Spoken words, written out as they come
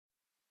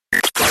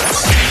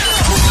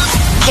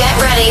Get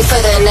ready for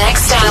the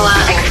next hour.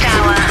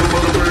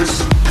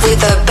 With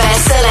the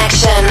best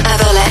selection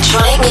of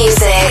electronic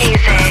music.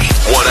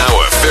 1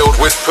 hour filled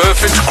with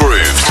perfect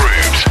grooves.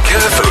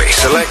 Carefully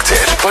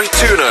selected by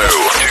Tourneo.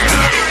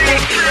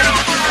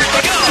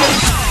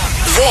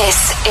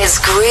 This is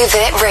Groove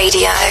It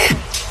Radio.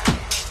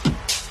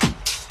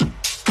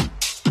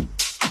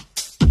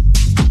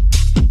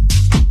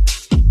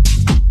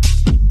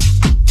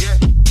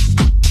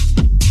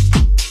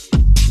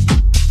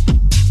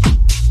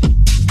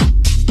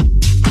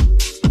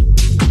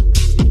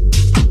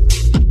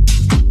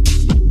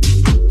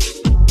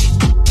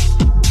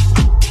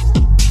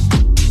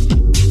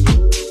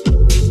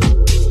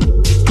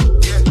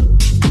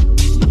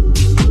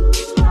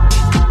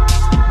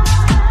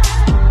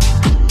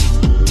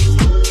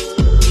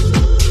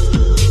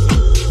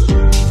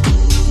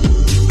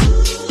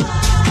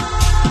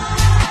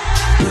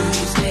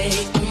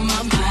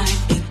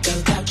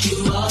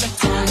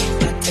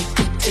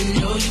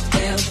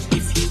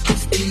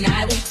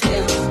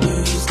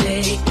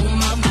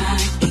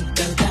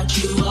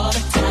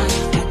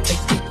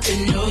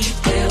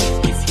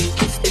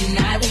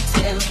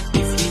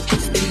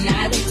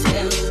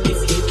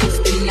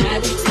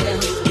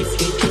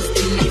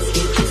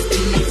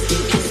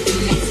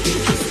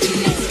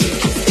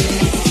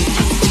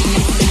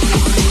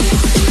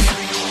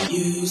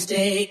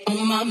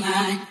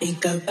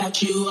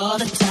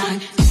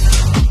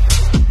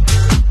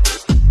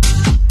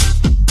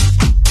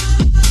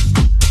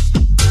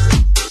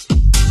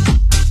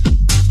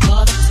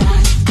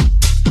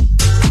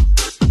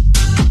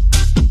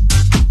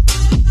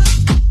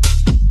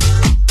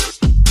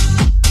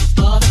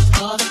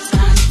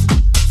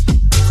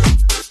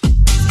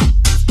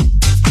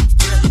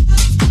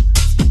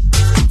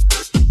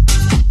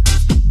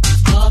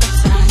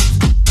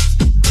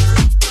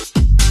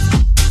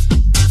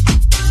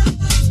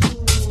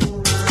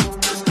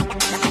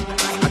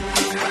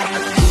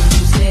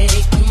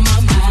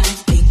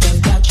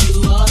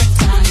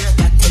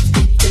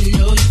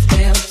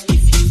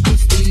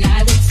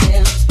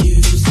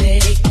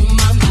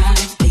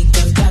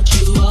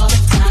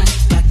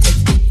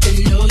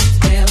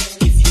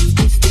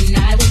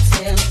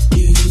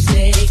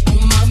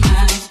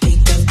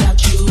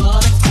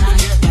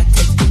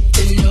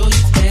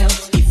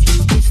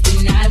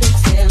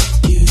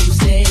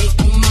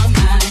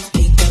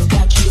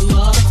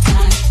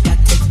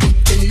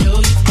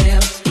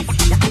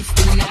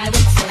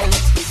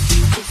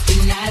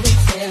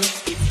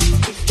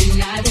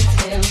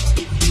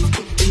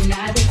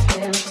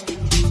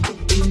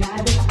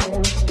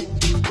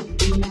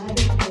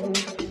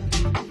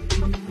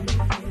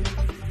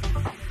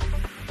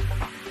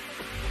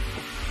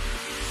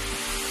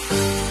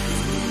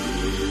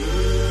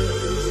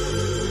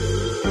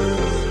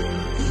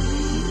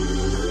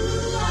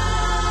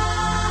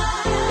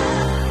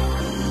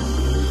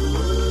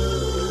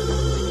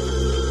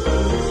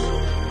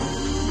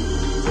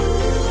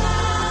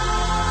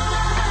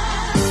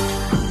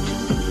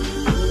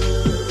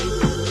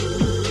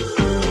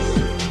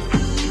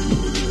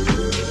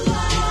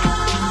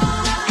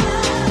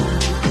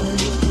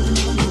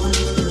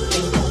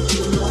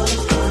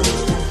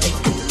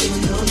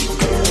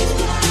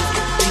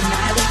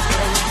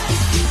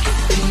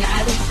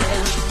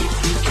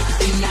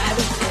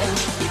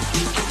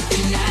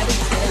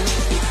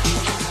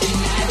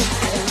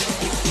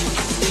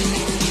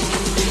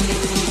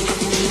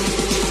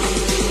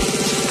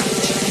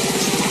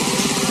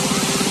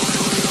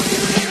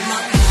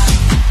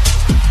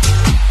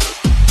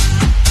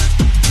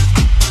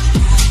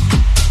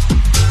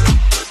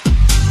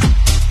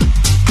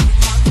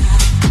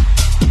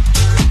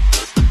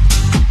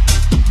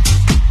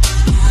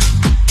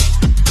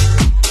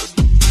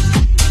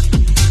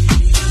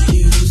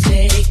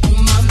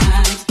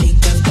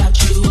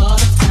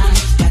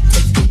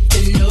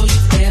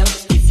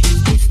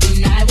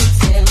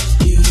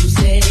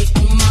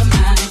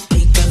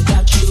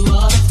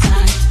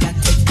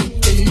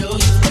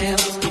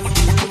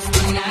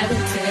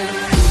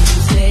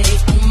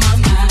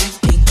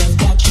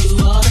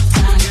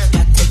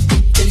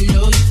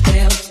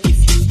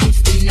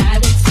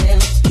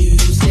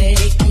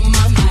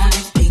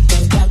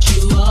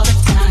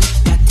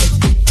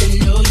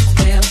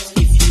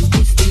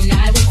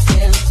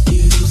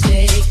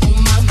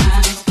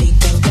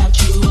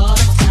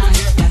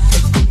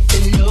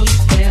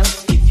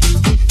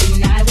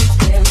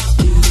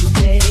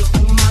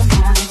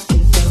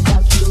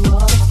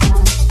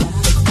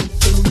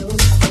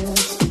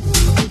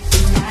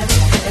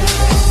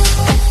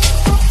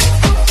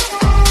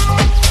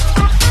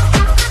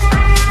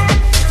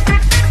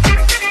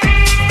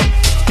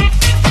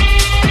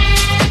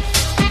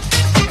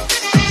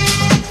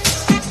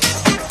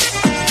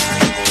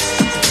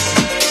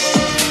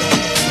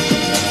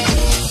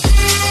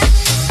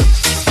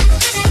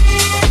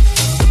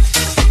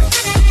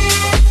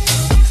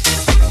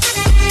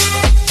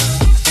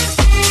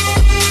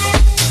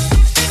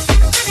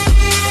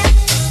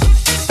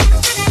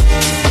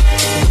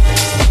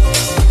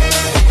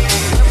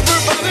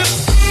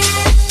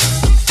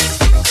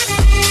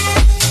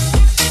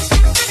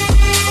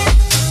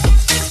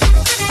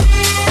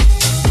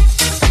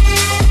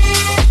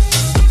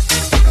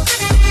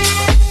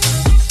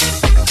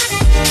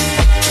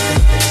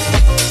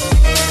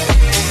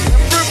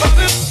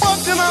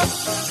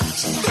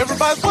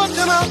 Everybody's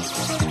watching out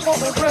for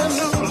a brand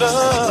new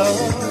love.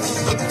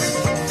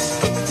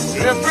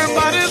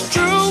 Everybody's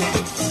true.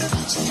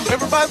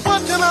 Everybody's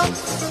watching out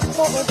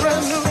for a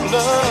brand new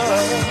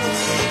love.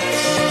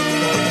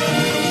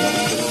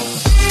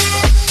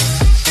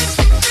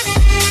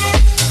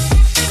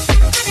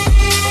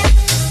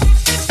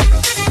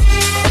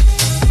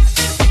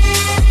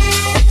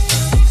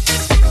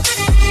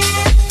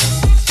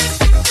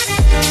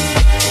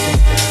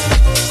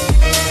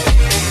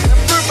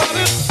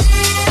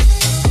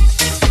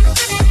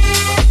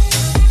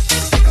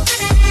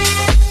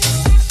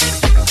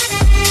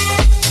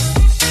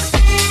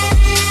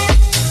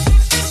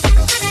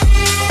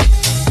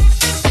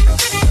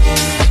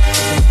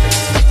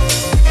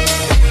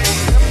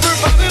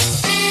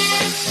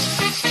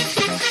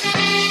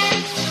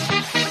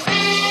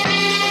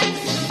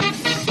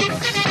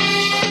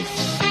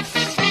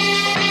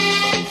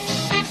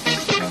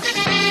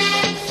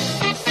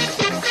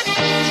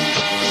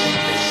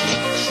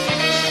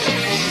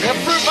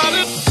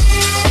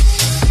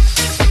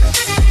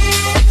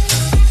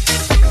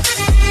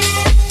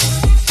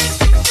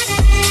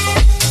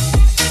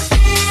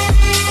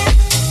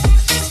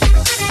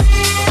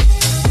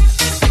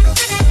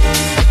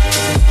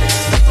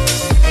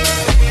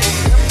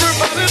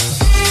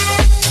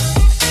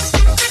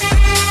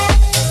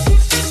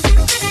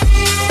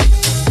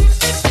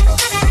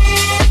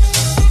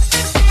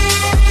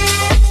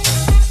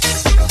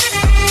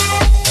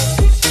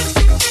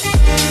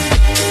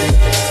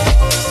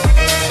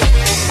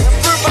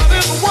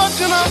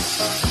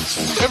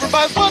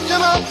 Everybody's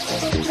watching up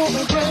for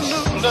a brand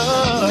new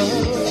love.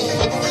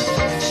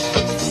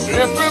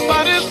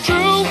 Everybody's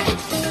true.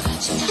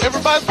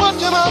 Everybody's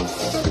watching up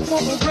for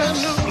a brand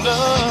new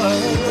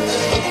love.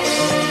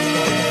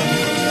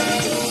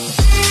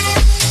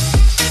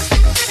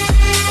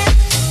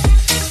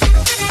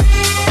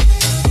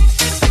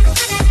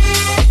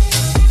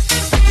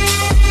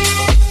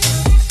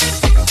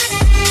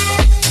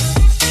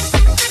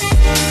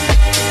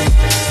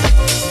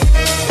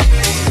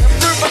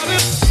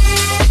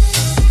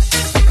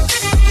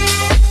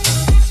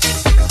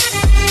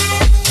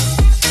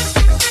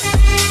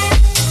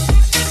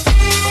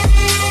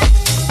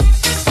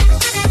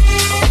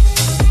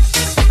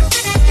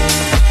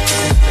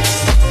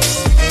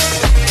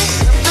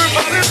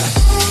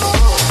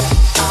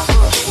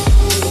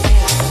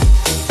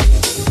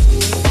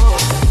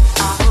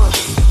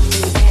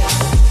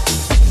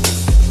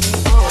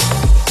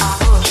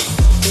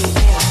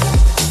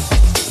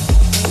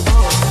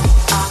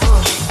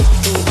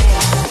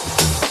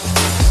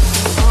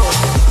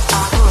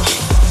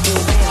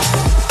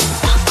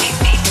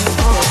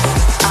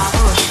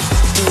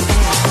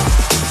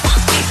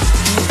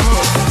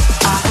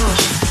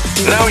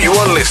 Now you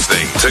are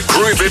listening to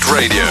Groove It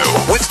Radio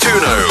with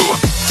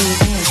Tourneo.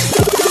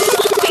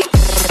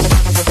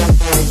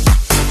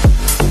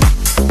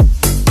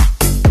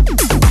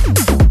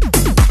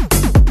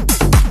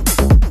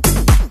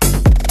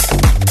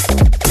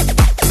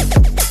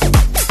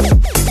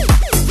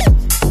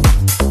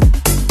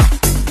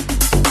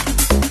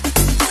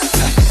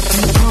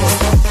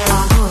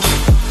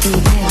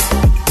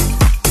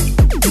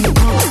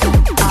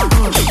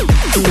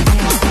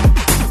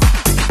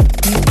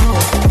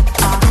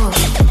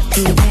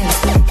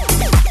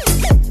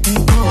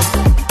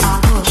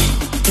 I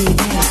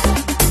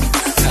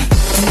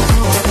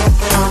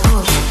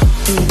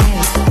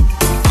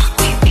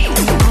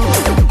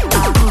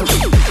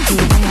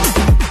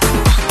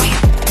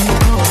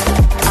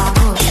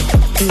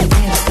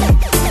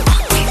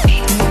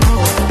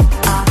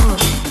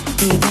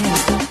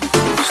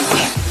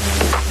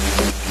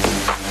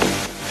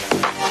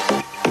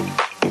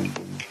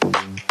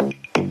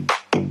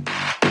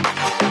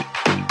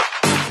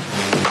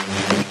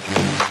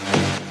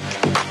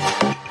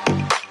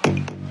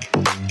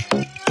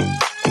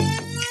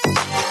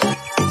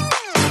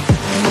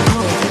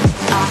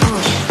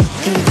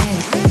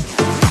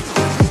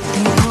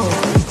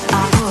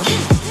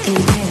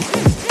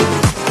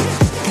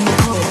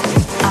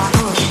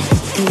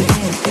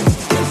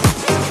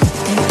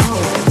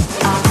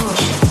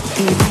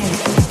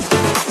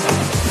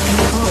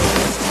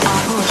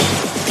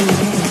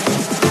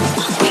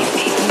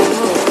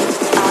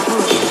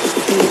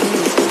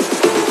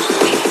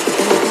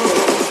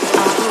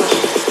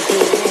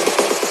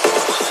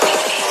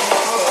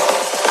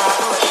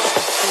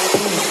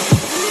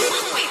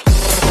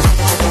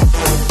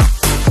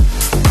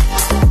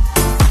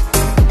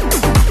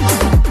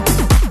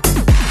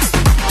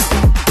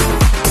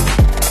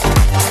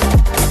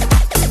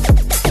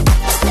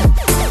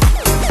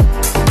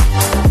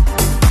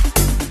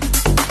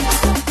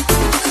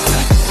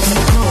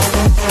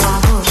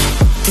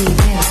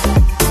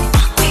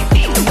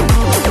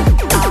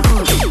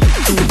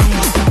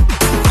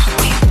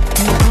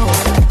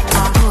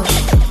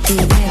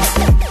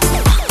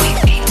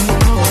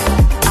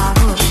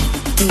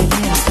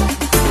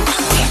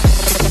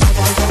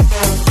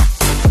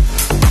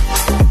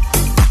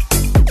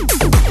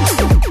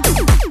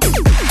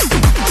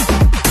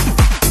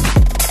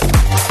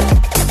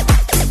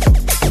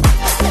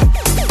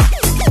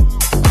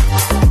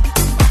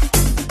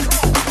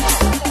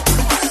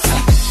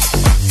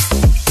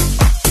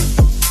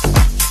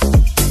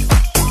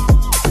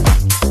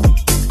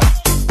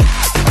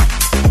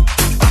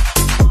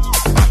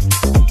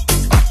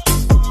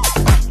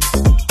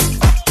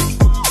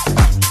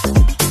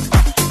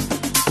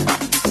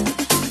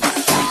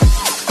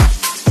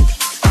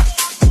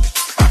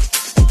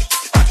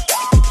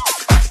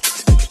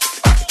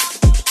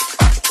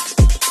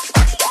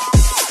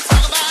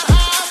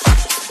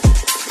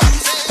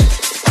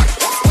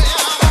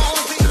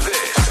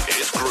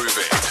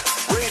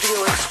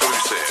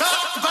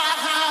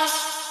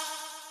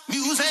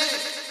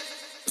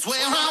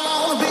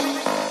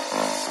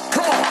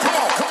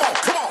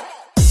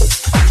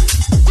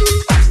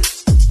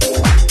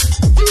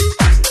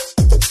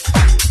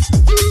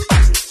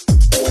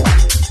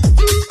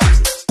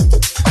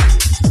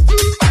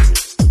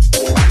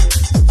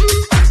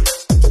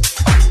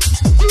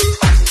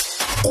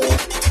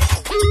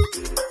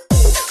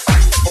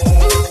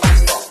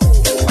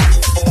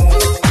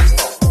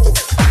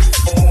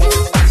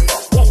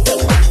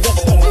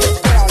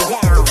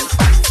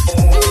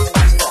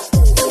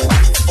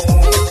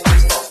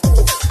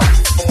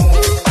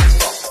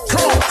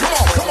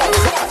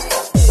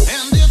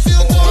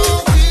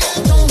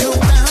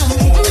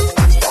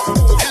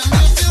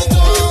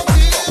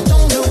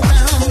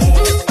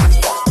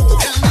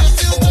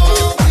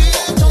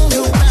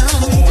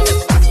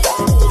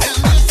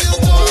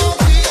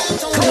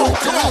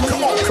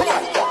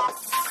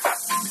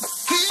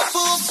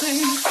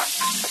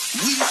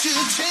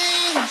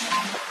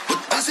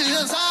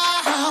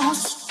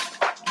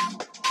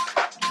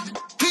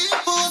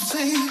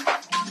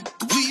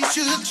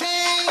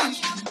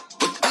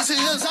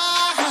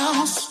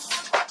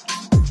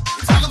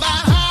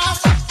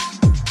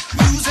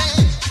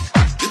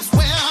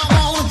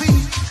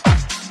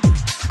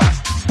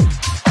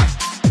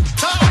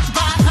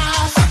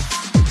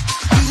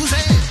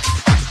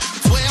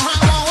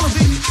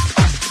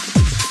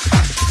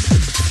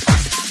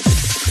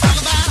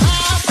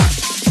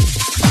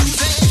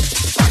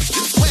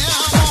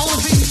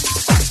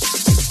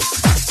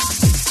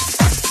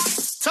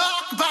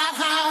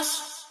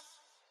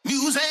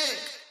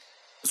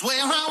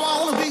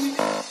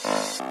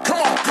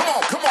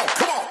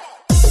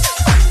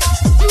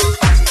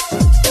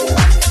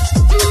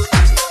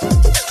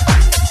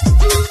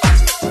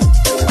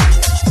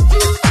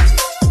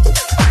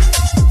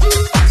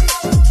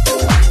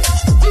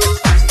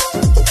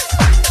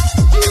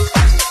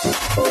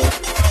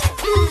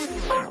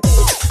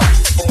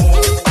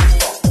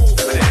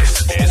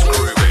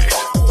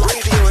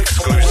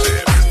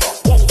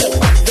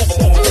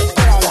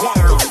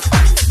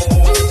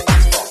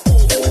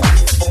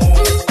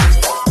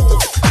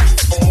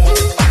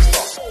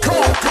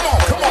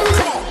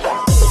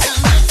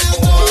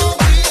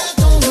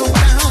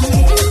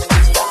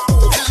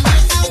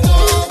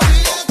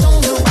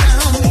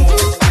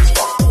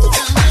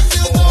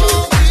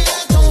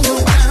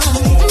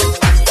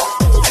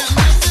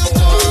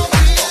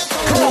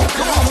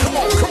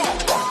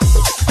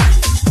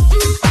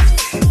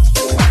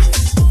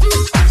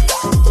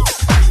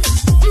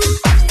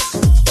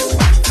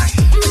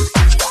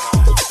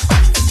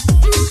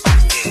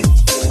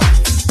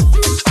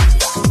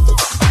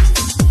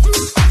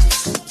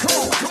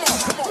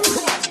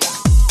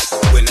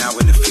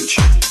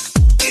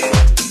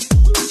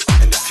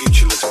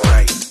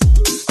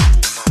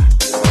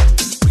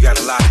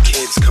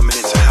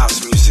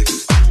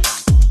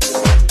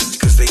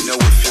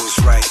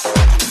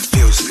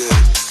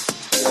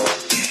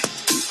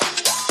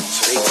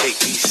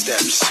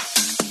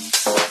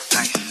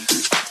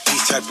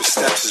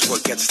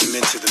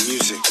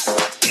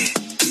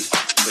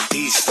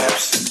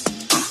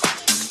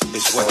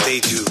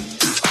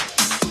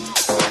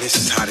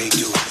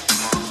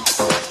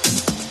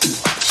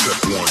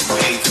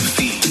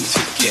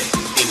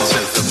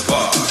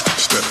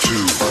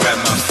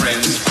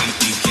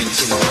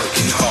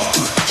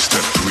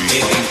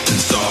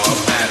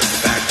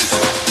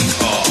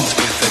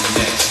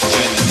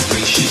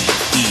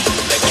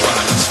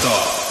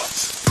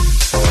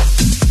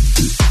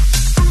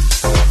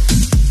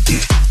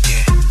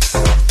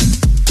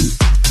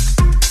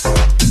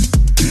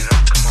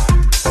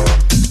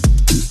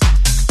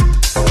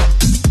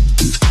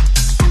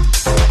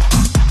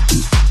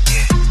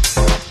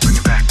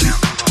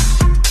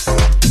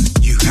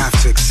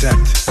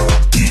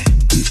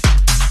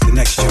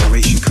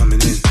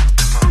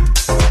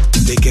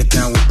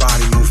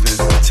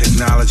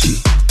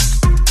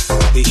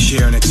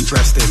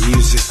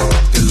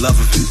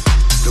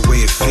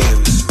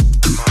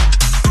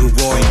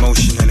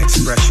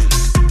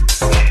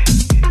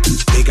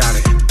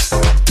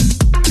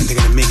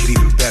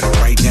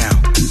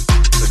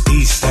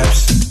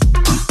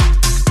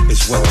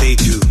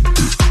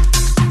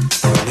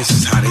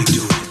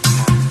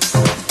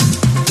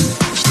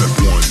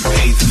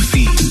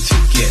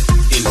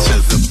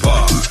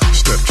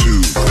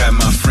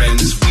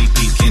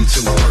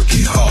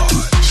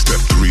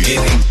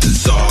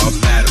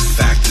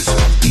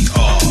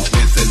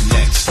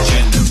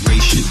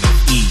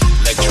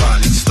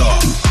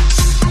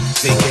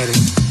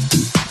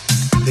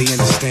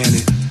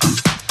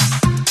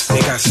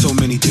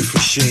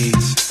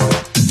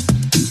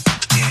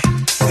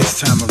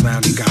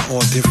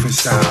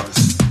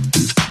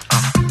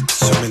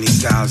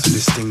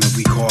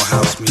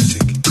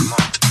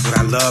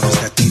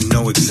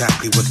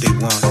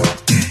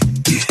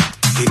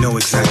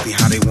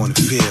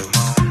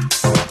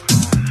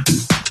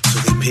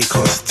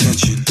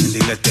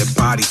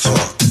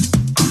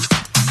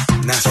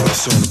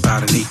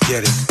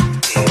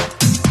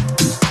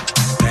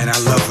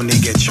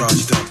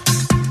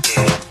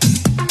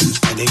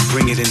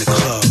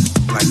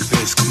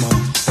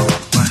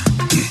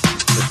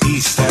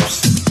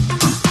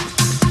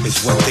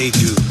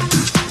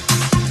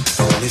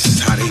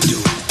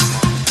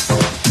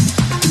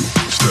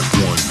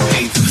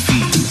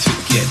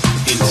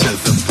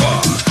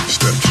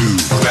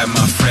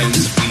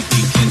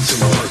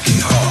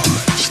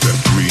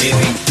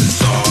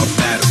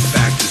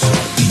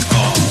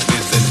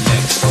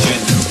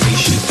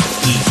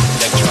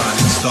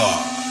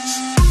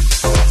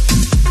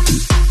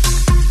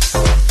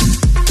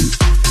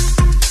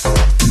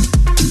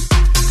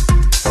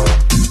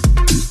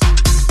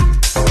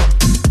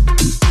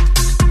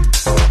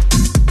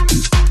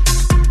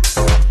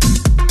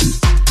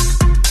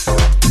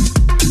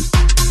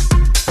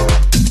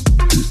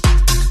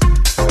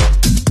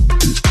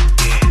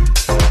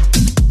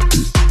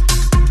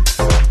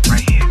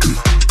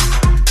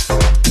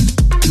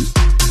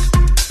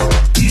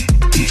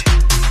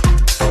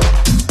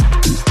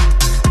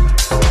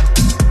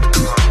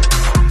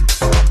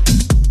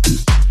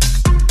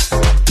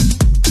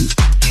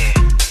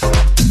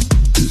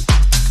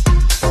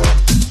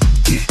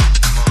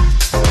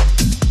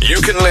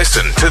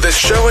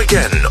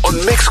again on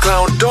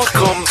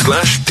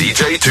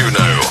mixcloud.com/DJ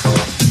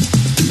Tourneo.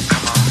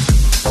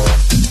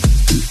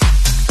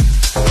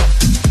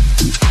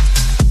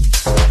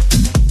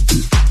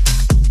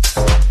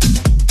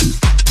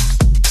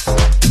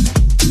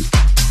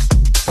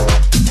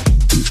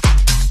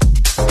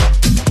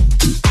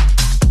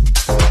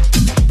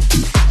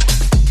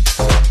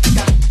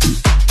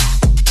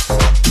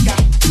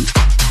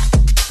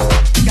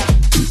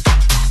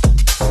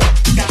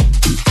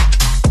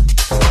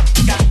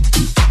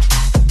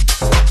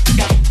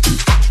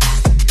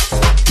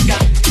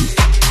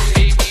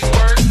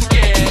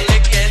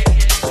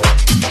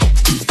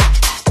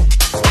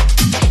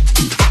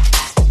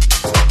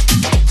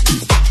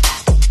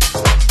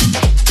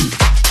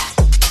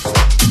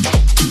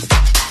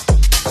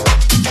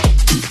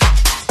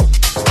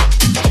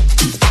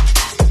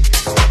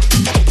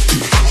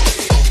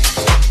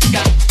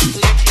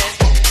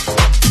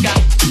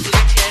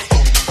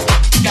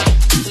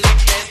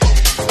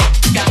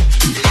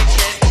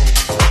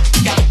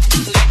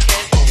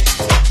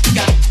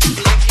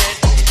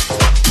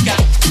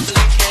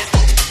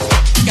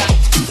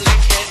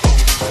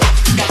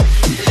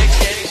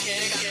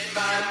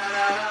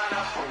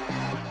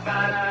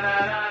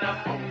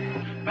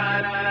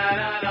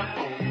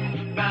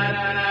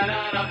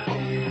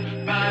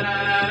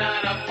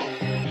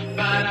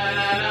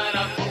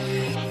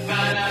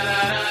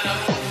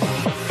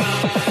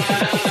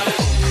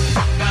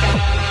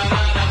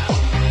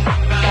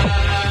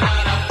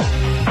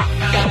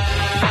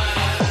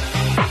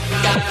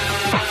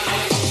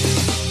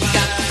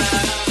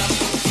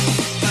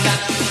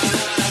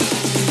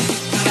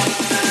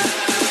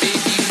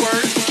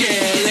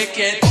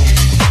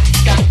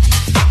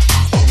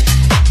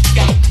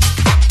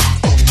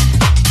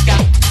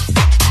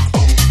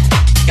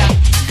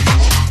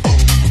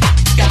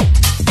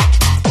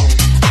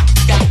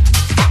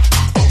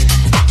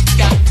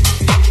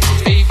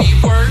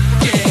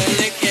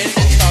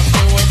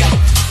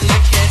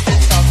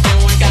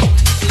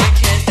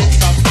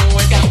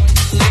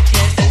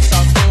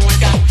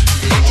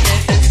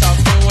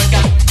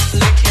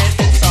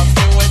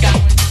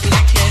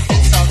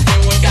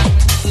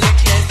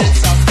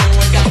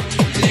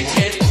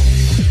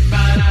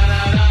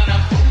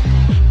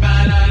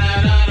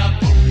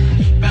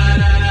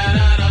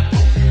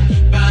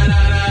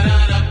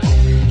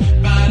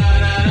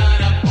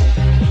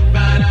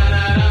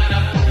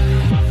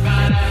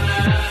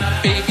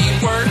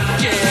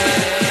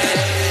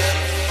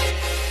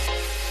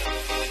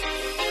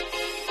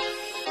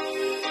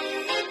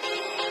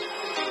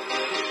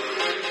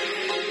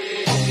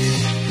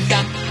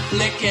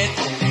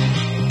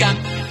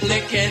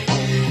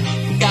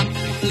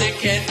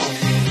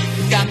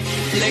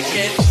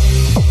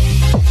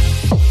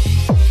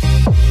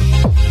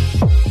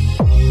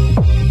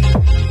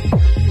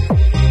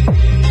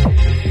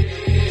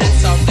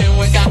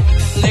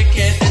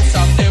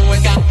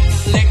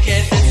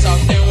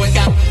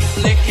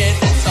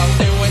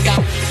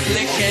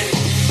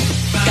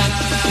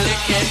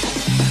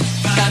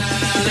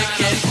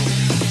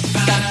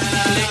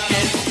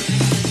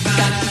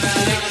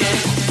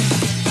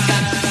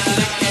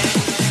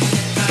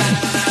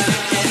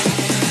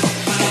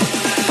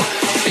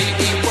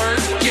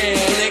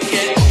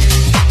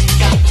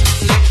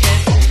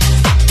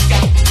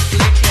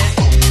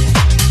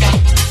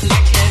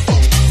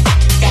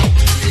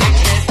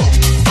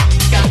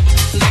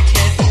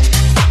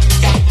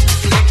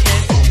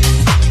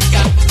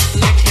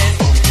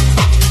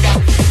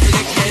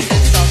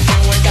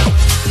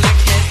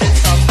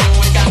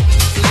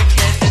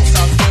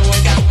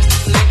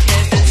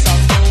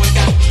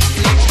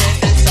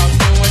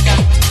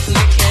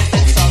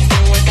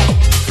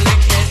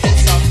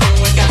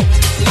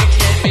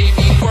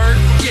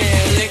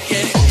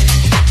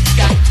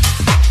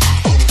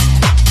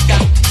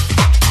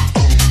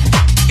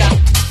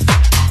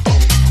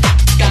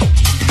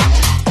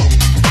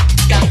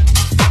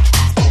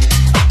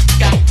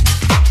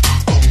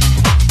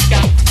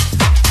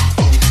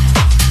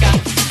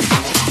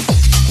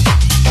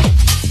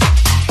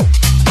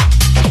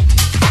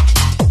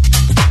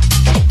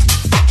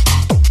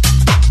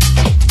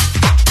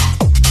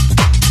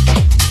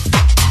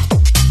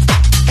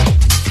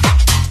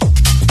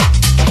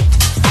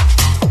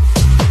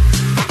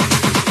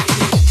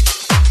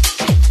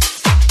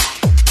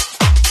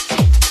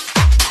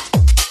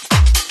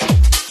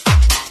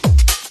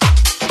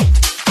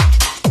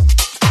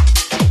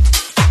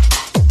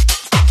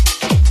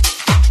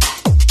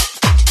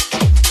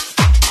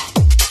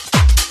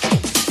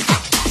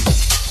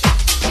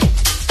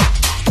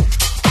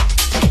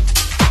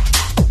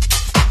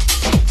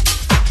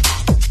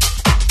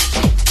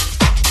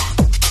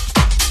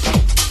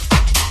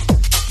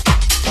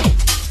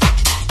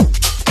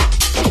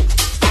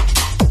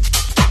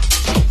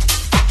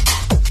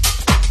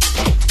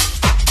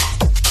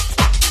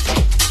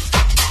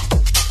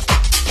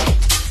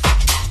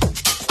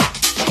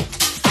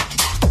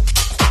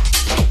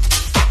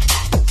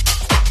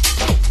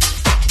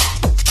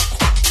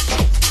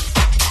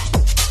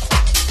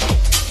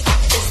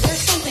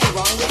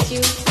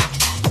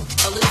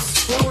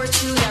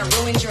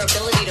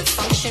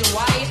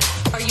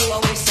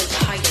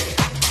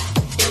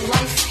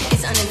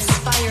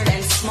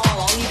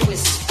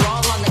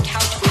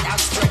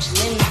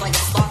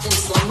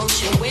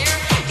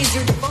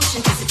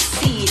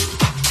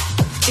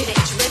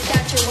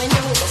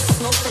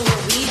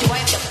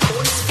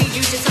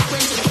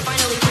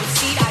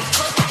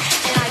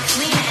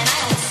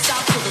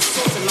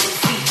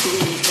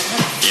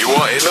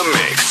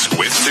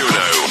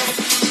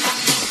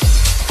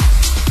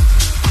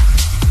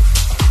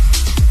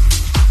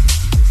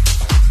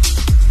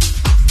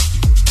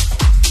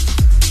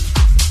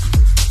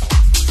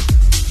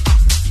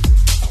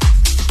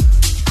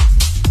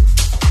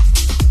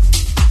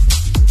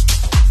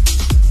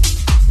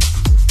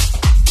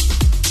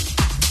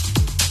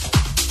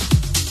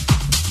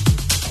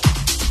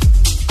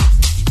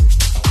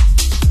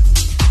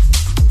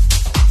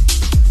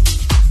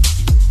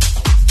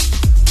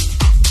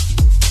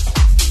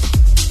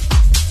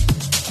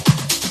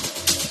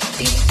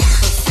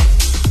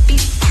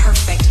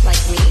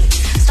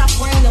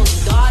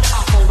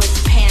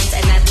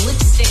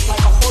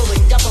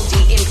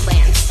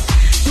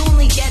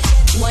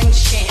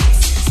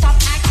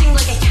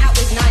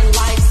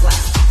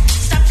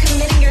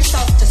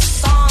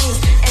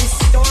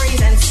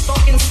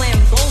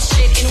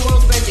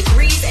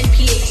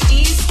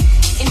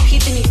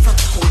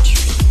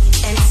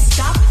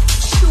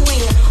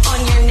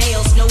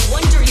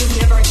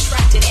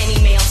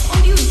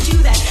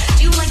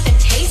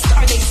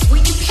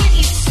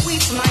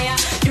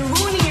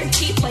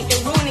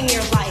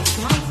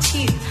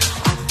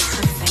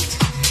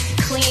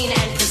 clean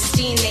and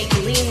pristine. They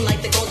gleam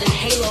like the golden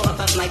halo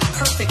above my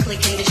perfectly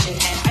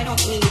conditioned head. I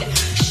don't need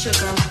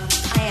sugar.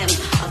 I am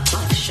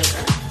above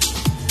sugar.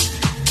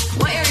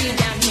 Why are you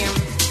down here?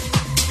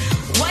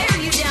 Why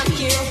are you down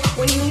here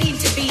when you need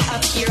to be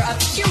up here?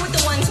 Up here with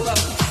the ones who have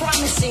a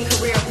promising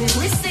career, who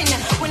listen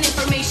when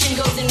information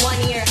goes in one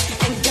ear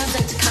and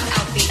doesn't come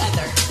out the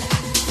other.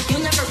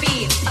 You'll never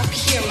be up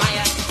here,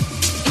 Maya.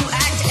 You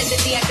act as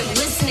if the act of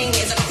listening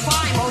is a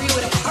crime, or you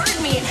would have heard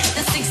me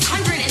the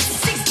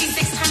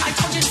 666th time I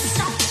told you to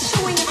stop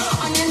chewing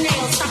on your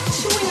nails. Stop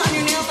chewing on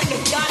your nails like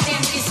a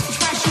goddamn piece of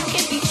trash. You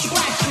can't be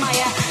trash,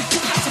 Maya. You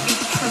have to be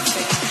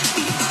perfect.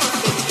 Be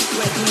perfect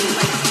like me,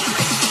 like me.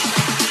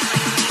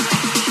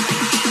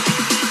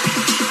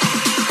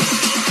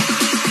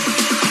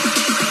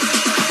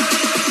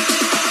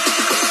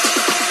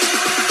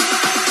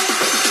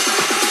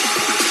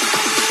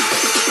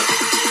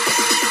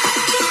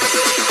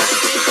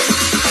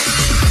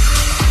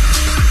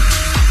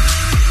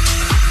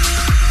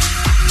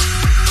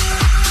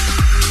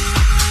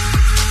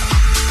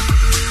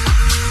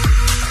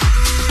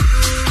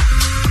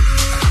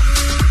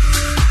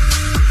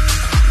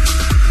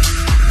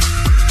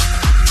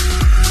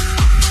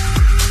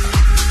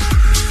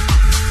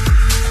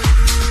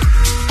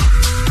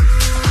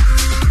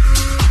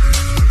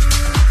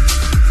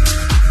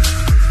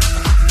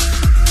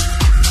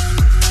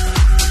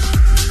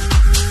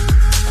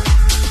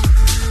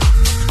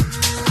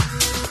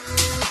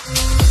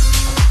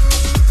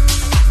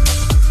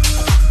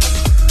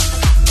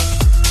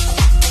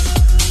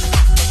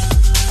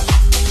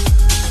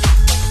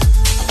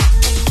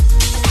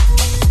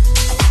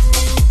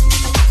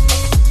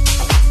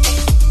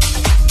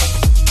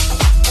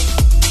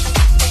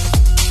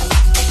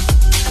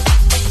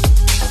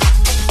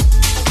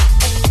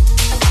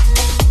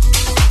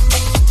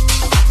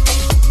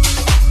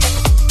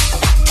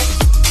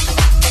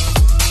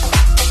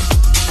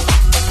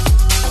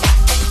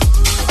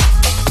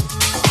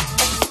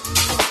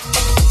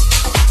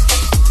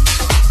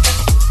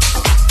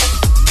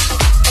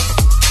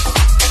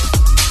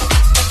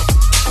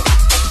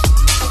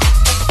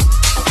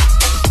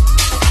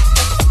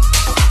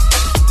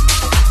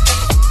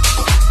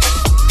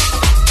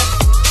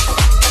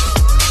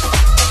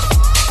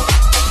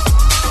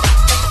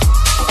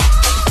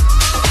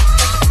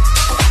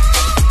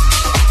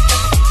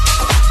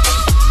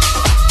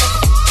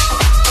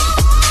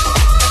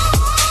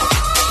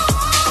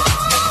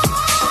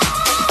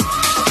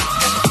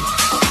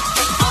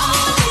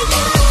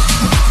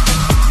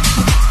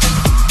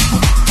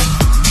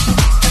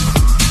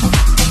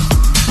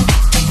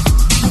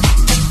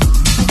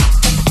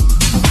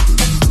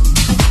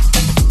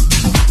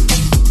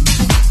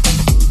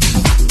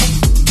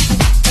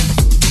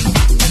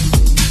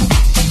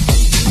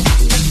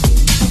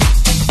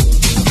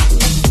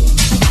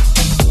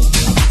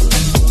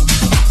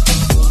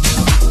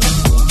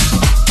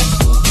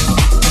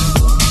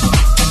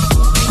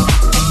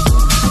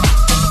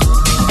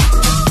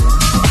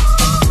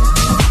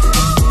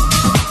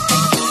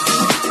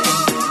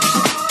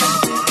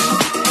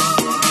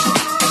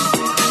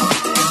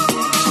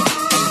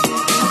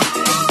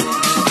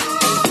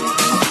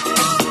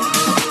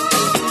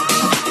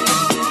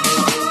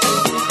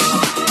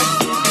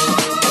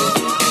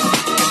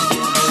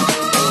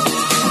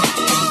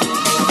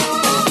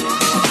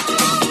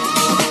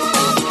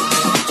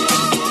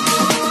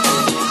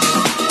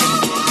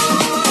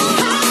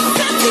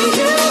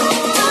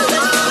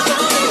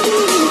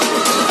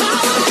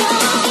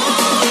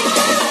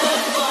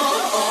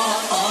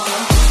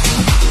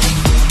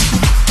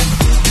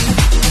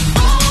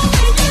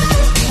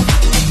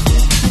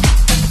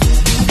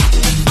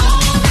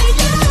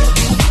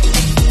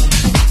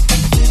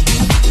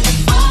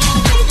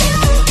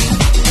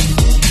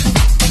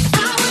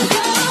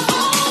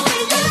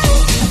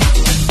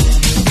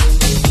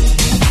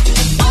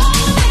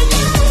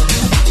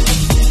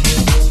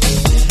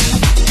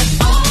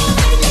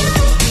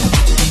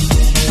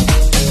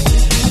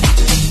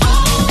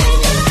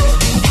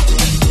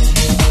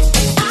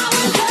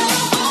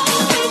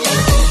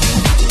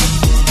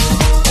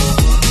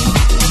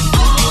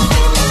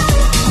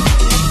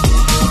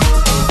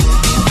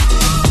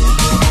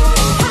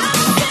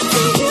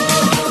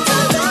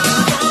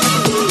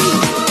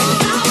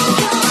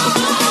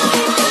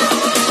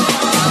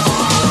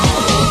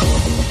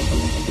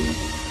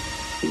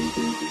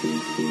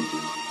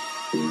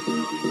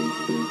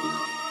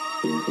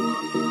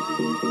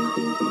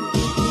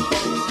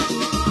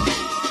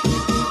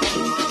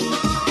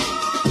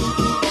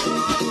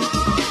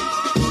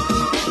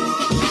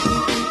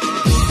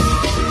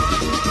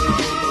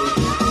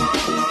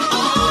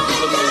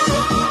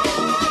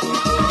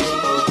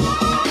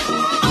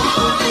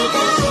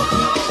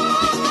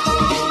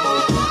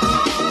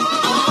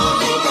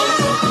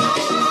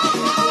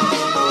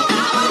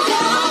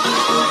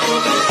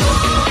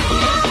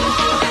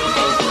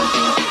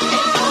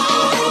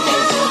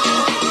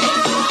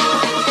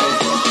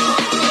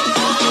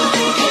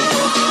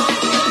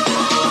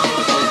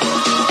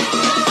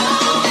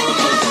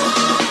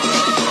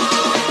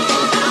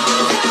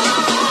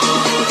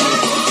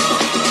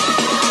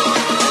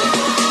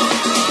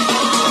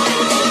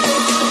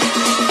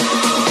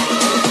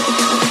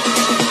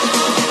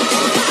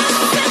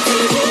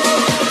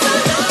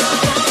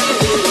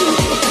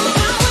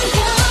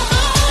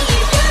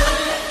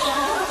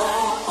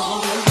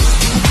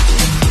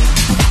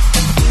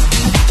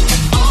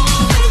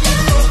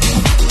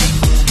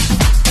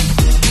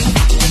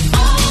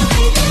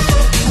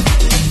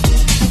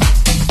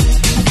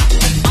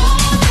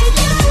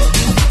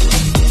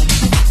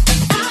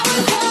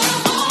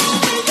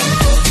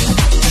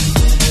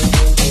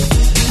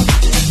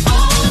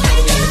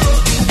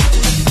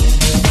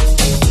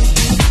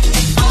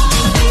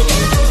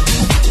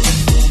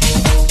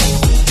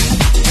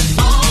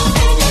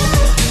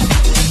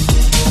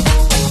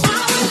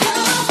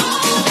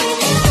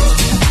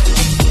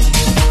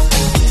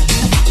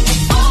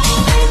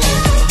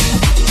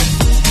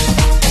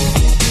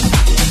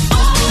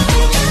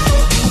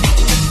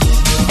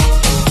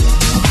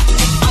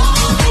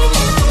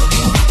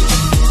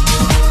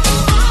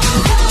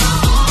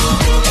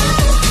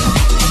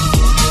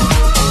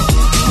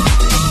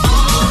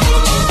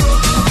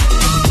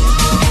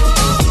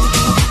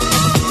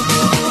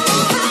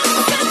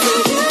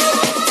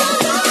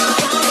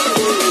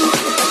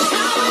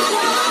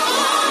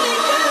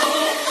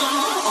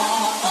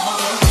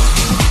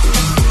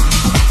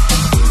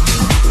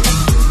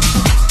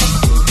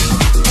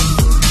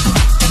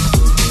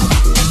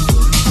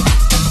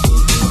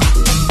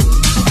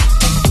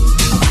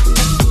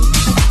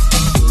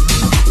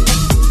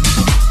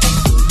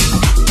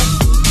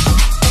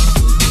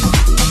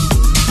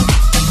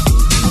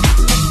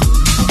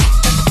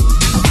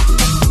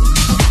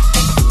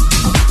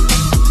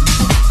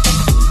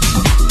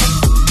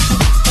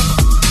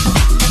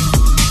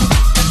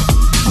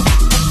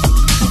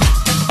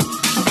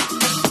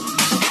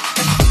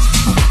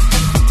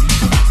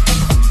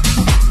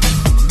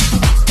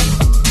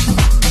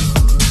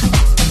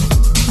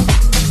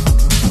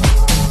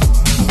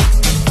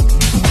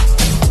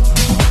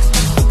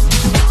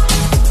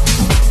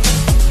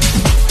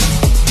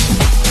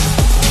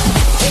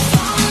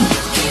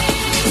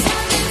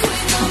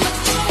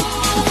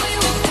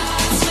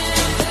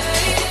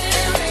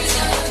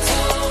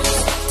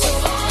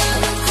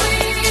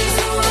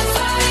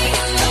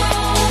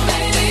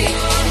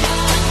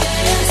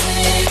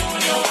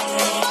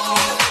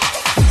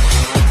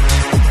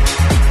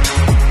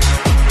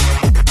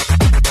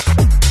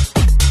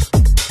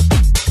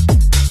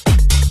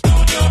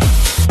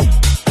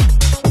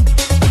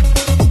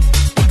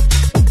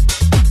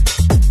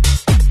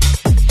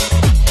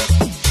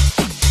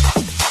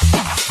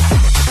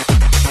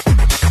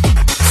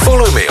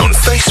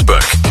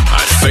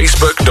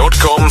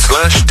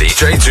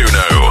 Facebook.com/DJ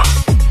Tourneo.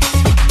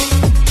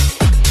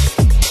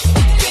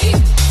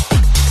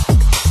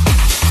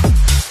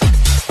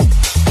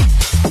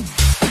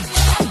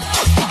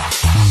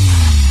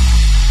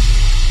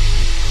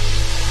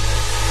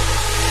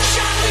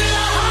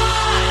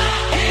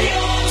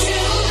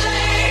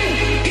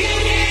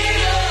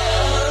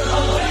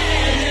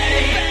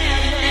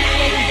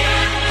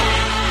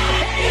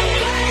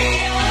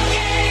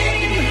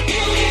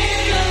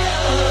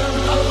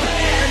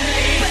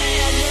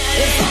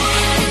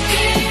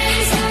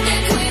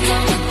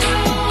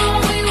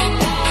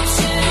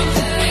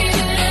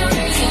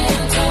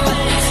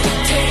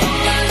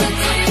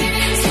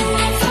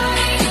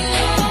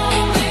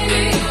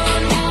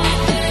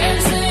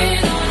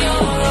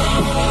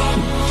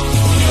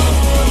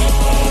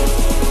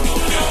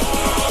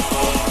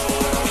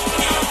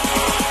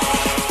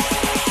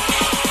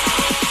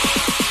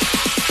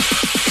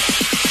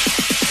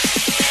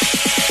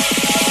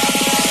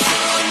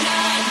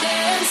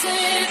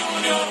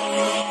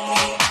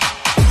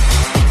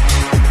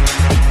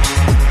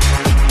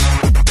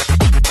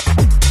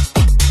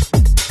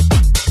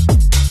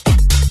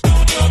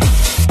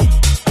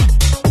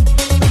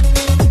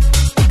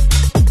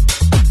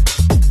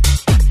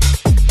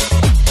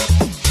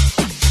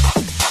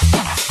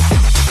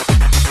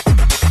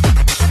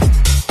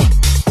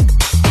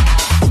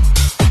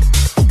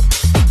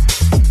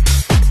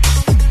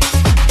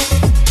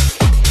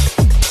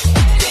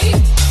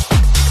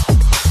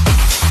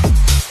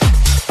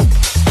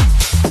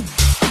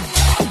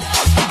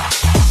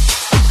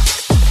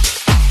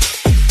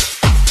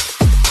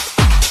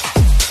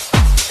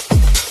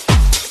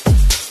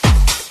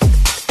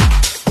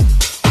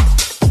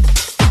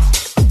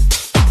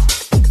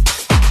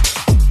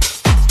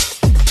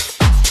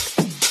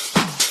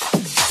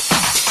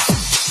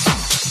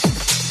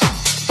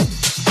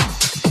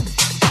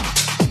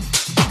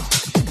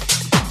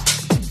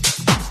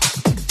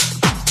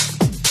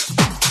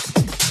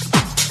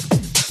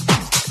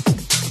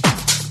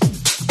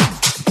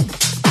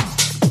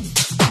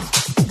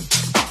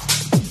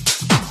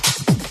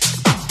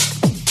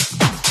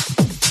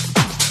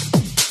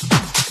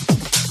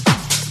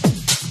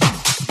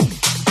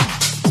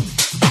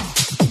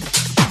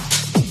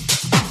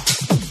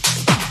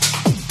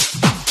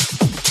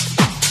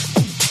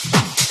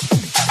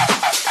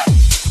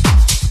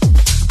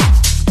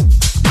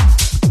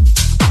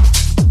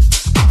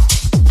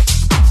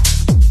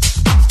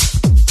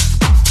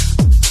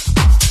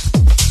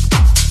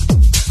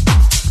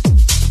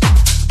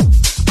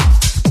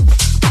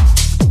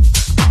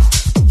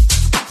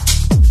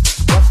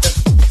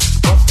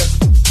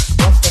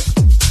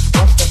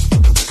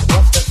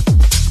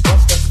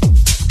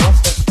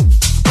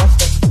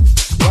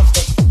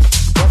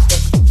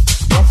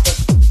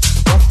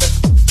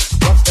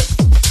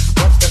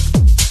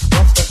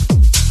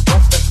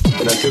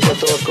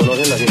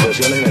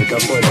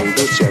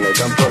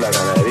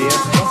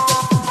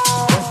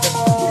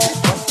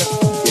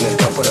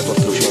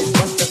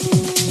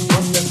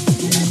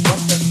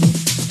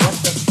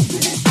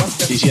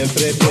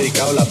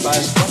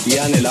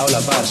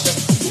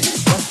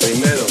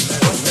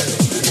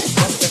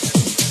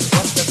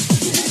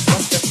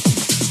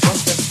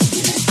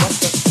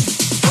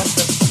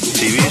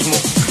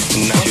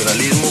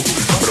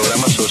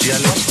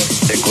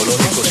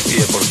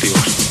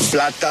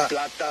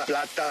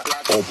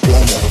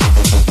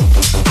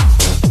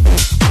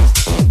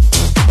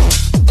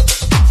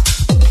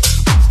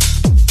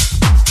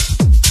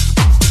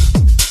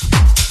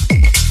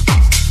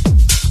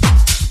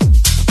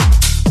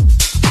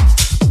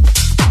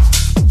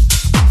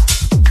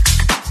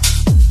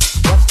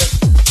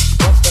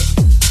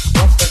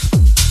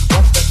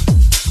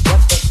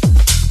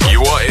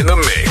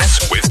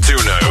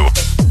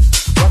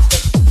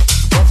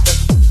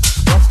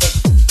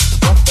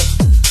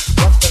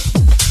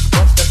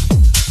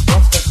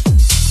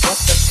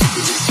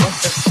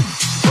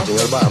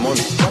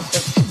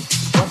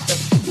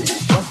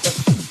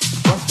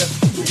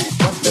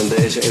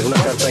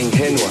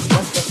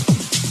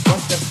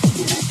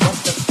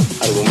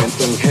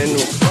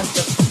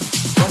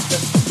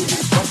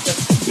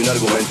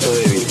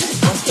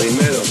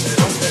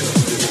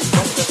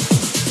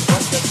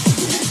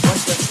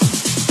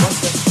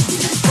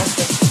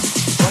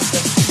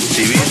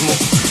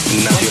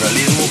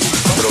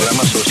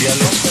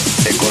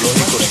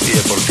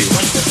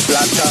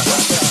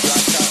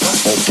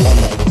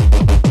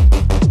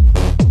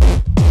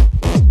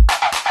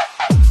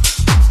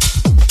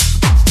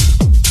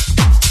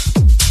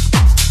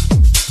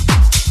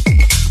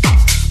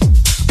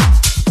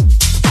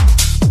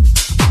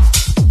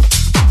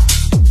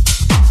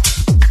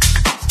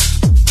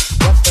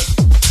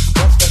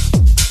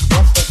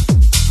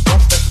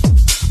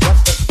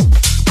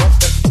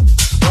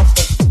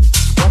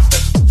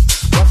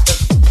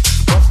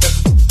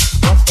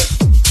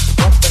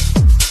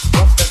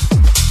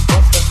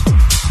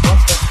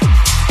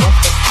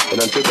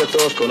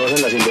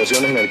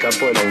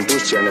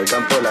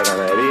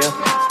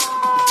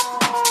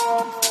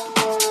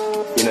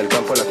 y en el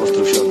campo de la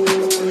construcción.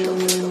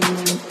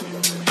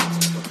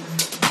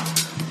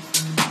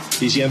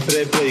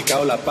 siempre he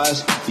predicado la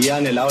paz y he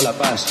anhelado la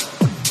paz.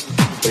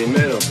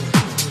 Primero,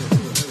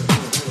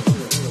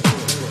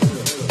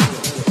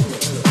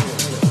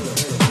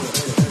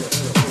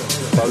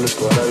 Pablo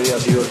Escobar había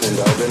sido el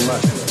fundador del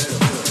MAS.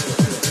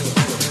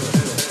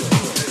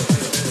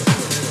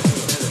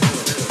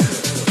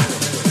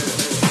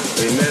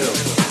 Primero,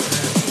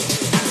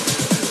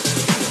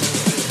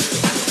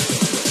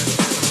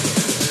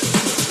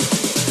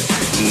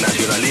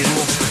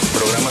 nacionalismo,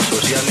 programas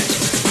sociales,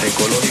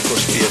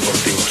 ecológicos y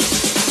deportivos.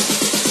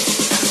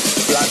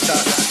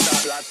 Plata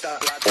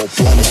o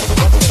plata.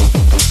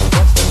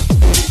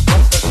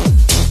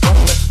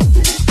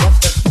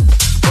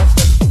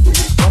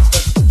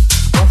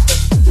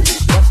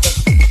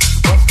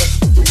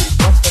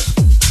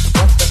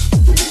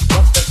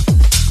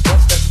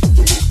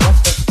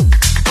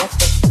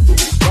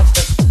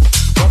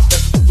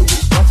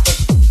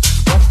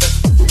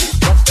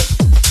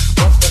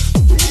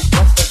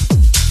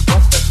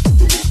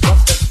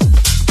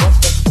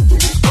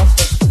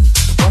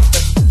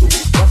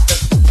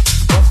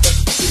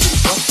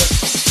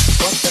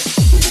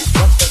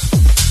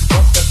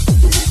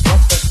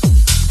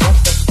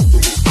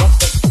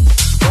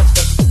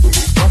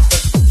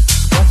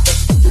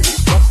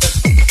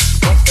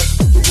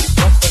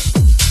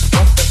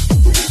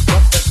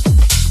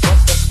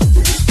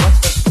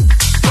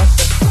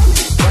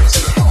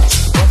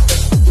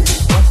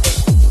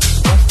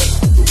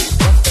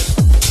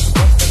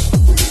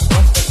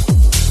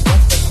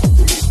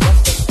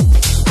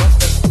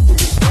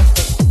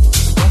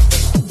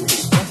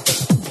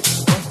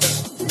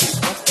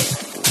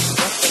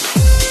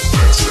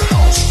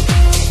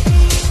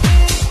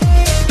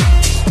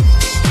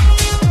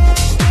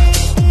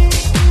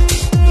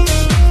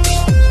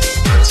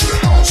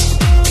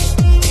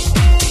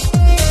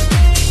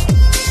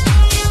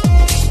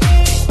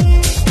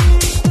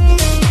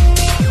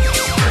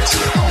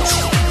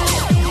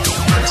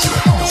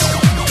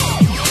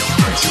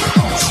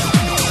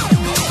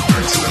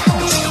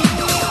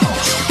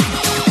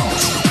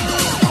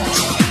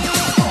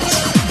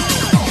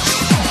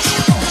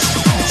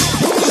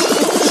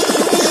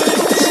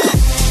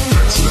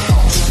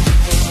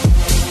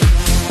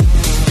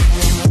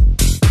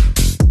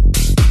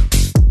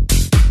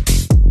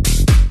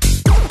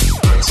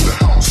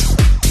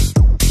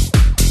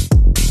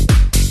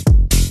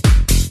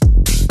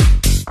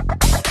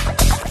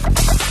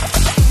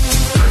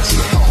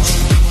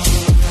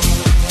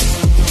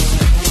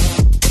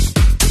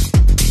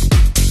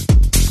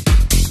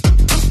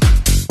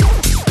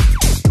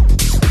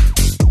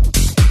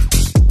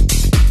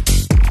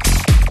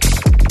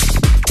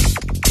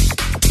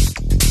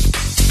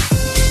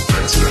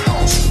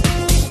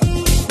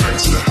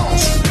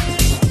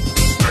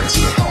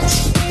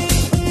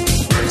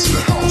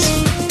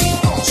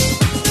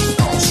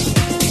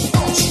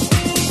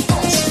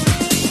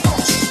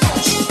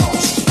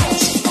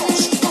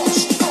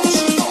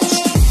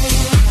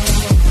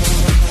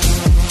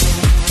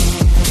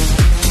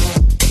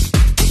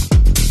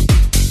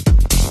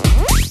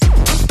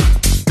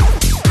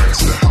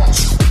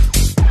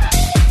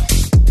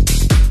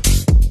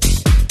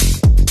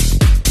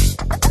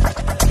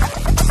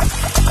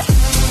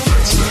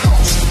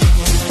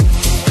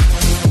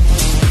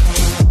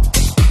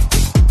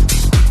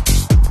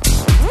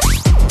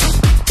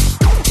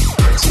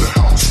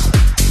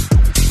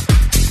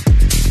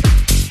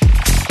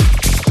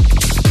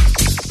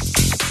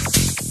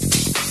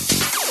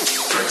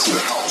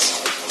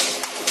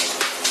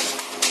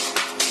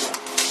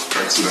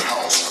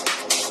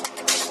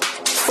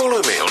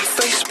 Follow me on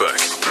Facebook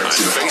at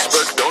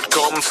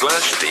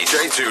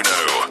facebook.com/DJ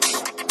Tourneo.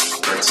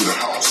 Back to the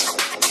house.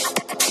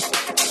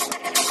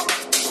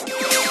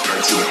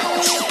 Back to the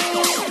house.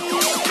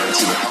 Back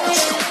to the house.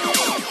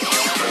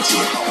 Back to the house. Back to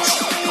the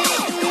house.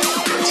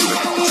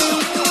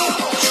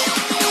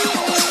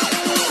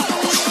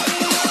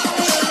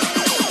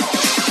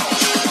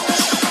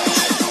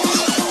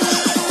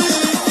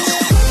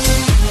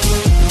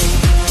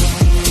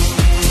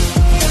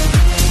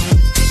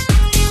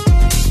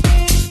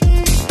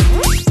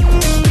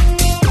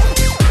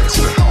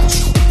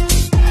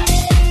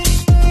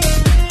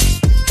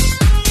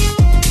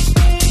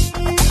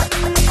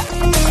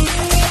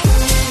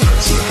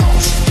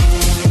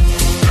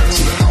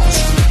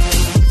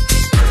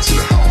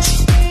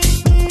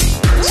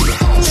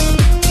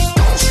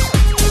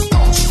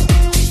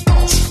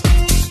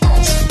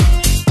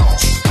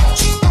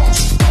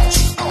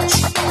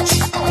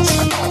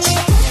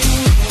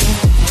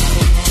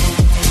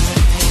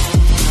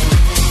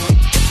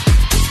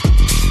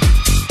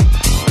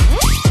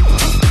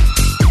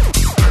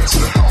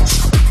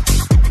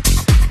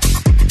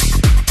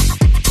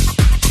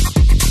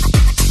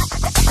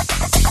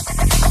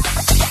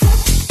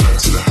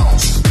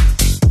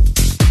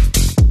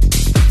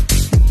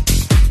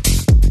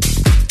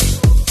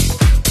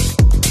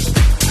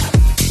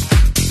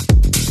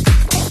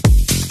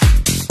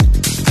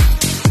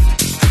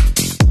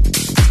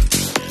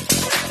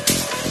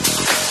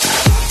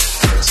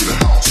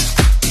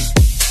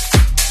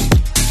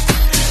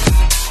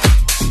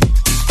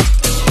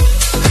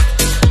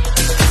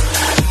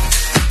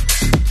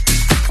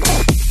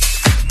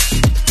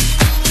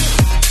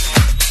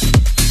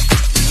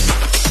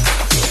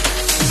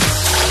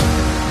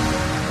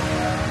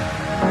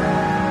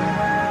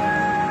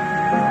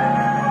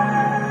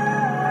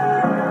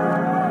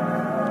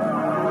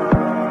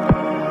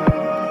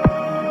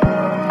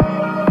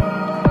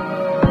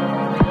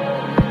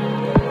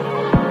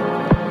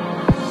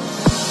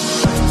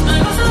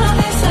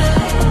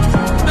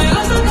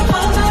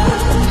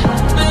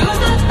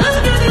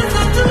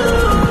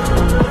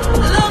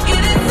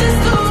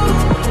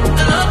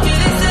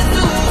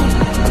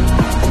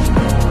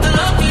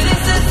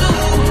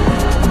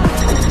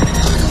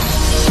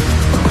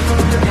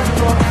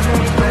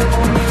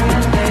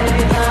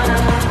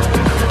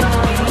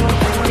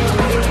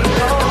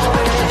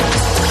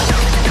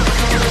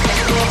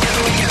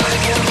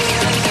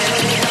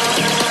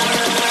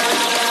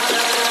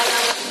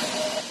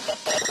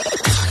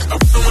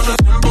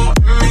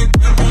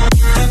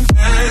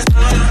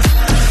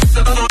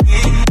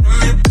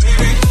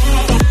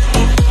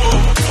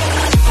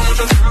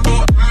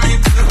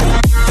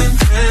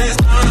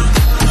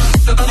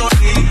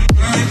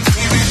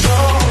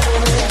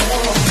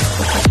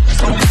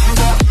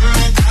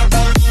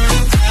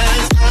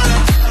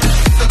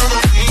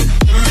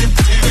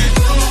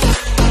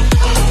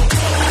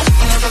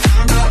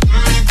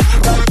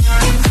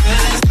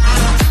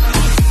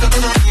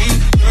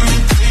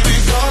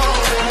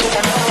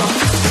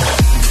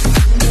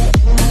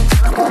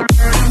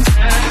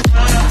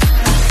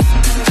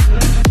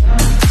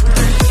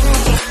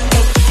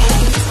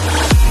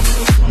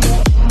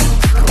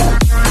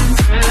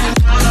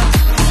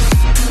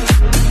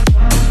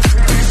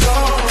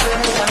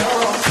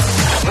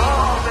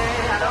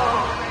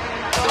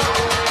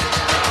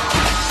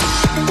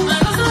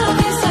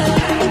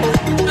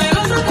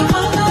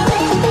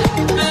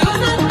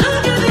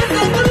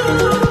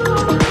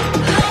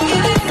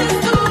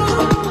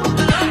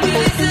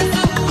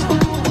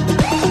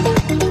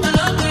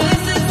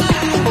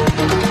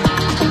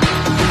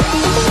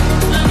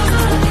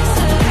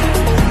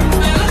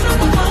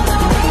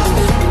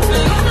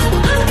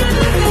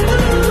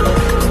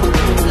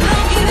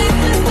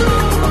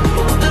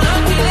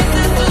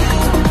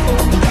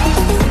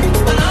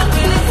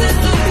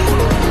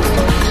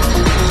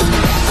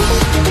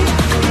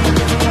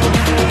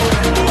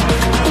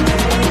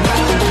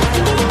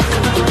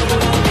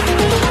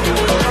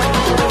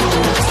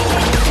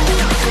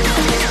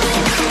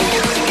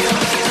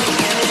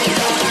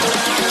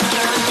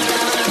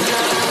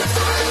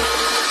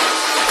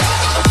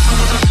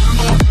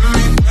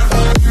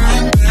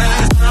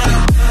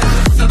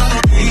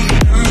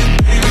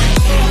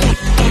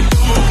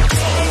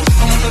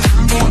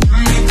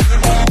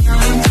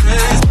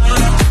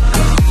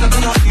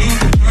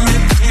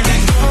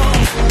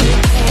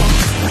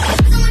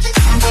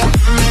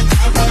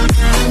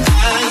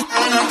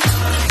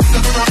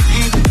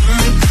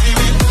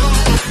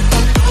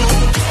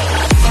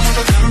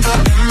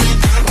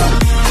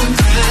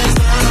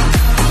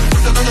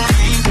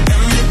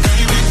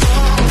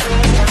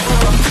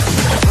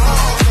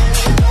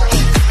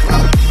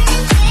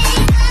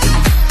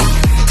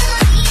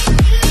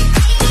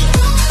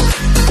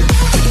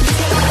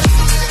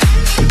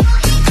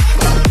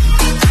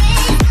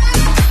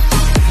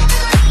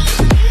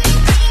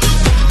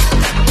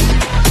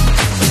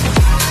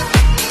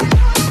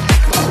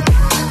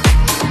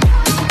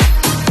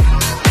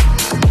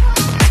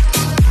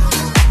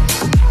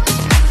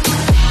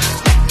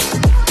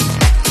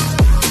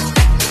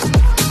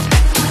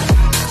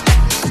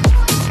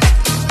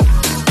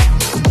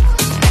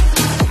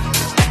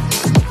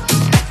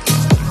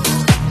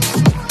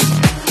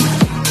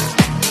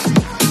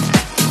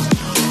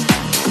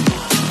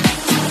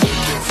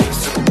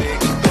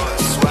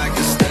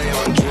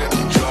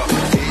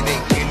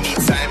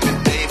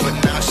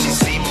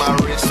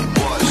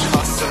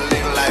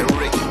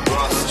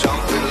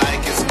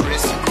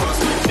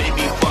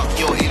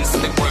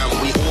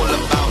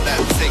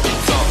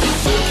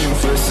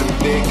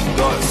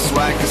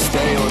 swag and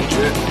stay on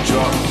drip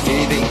drop.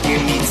 Didn't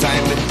give me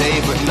time of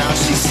day, but now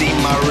she see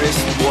my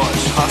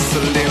wristwatch.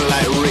 Hustling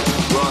like Rick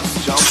Ross.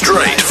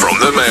 Straight from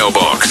the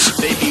mailbox.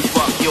 Baby,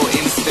 fuck your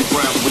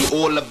Instagram. We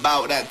all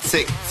about that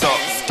TikTok.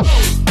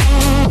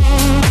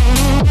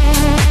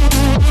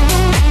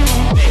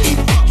 Baby,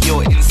 fuck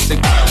your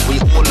Instagram. We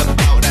all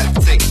about that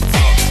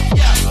TikTok.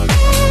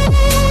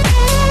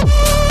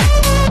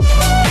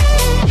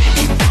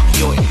 Baby, fuck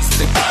your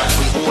Instagram.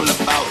 We all about that TikTok. Baby, fuck your Instagram. We all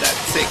about that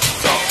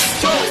TikTok.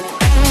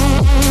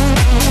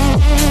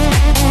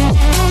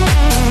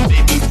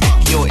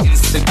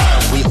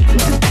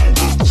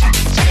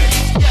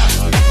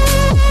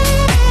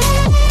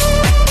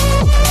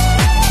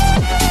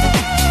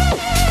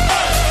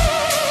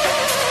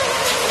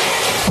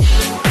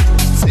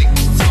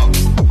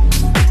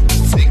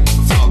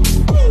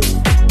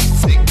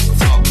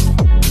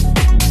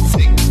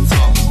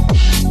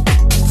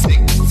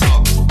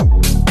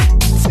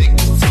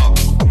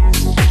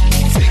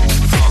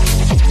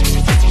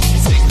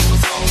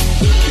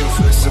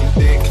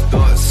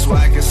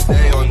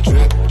 Stay on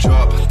drip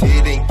drop.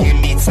 Didn't give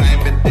me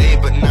time of day,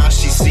 but now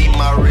she see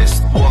my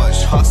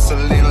wristwatch.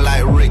 Hustling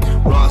like Rick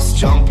Ross,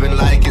 jumping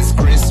like it's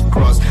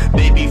crisscross.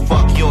 Baby,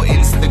 fuck your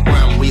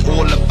Instagram. We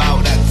all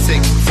about that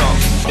TikTok.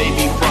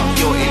 Baby, fuck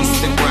your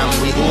Instagram.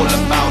 We all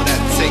about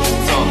that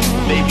TikTok.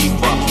 Baby,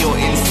 fuck your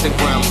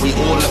Instagram. We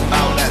all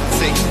about that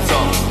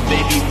TikTok.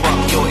 Baby,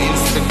 fuck your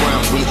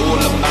Instagram. We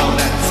all about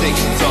that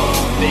TikTok.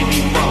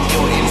 Baby, fuck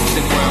your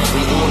Instagram.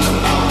 We all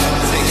about that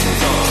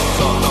TikTok.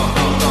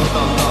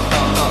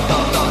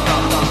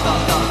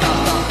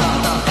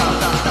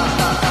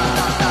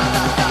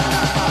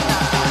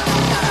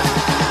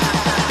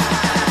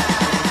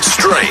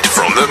 Straight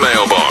from the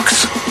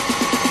mailbox.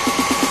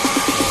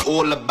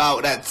 All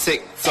about that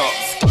TikTok.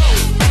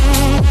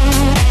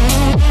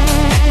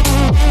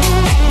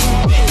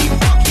 Baby,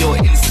 fuck your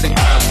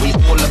Instagram. We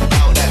all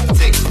about that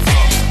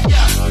TikTok.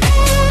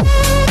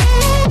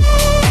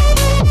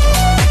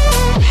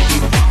 Baby,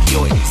 fuck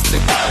your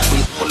Instagram. We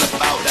all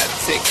about that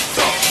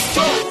TikTok.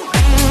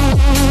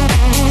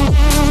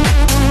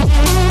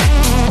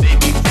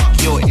 Baby, fuck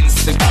your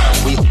Instagram.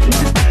 We all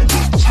about that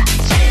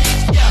TikTok.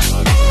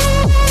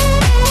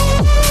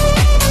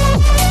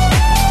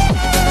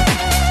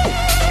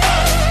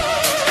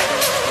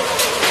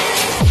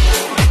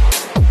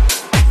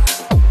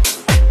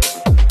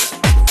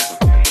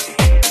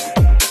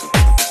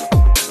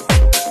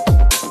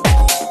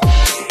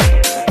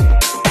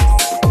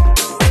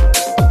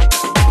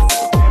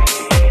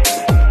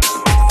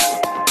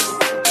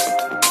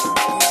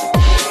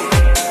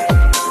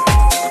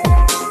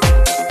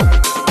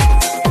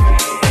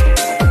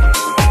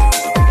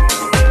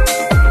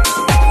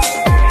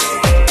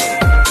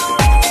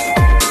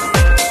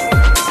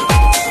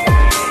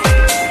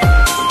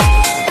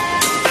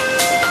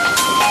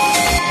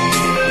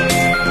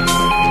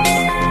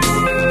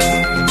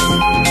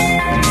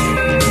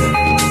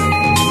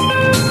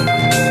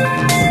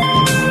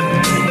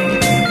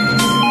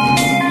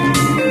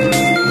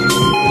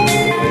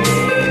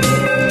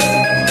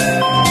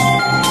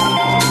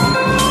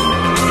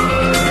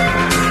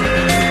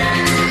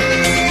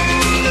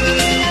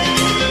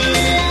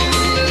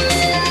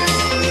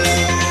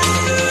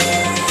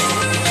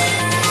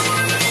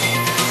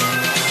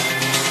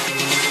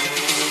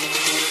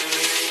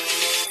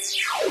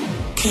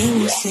 Can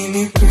you see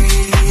me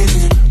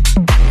breathing?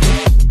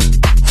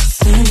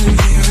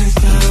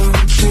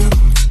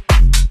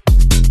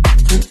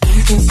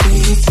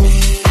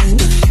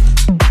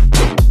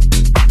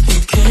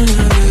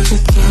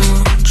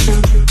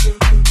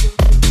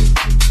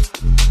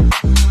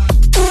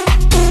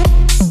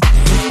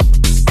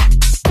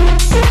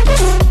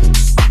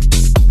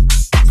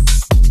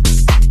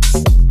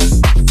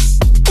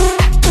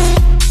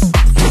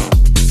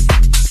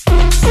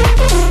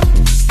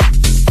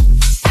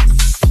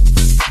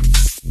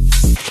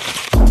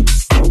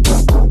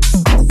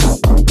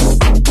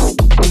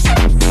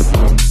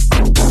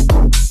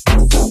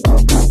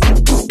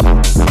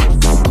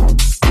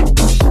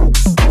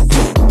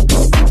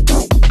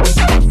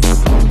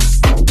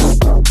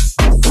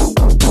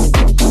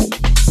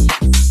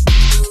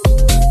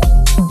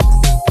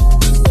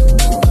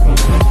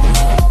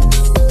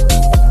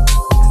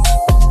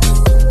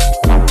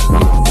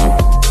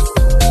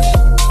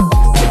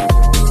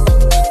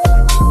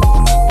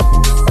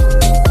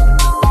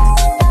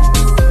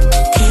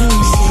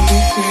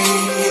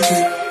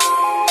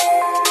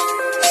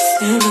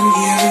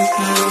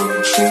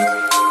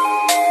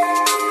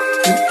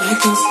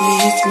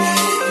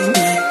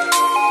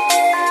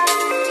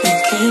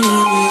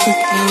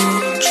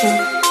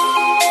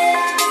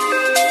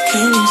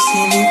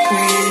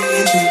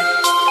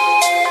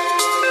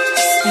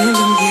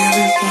 Standing here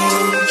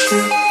without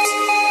you,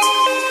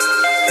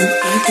 and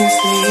I can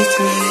see it's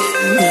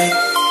midnight.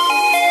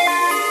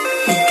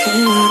 And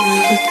can I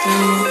live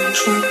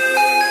without you?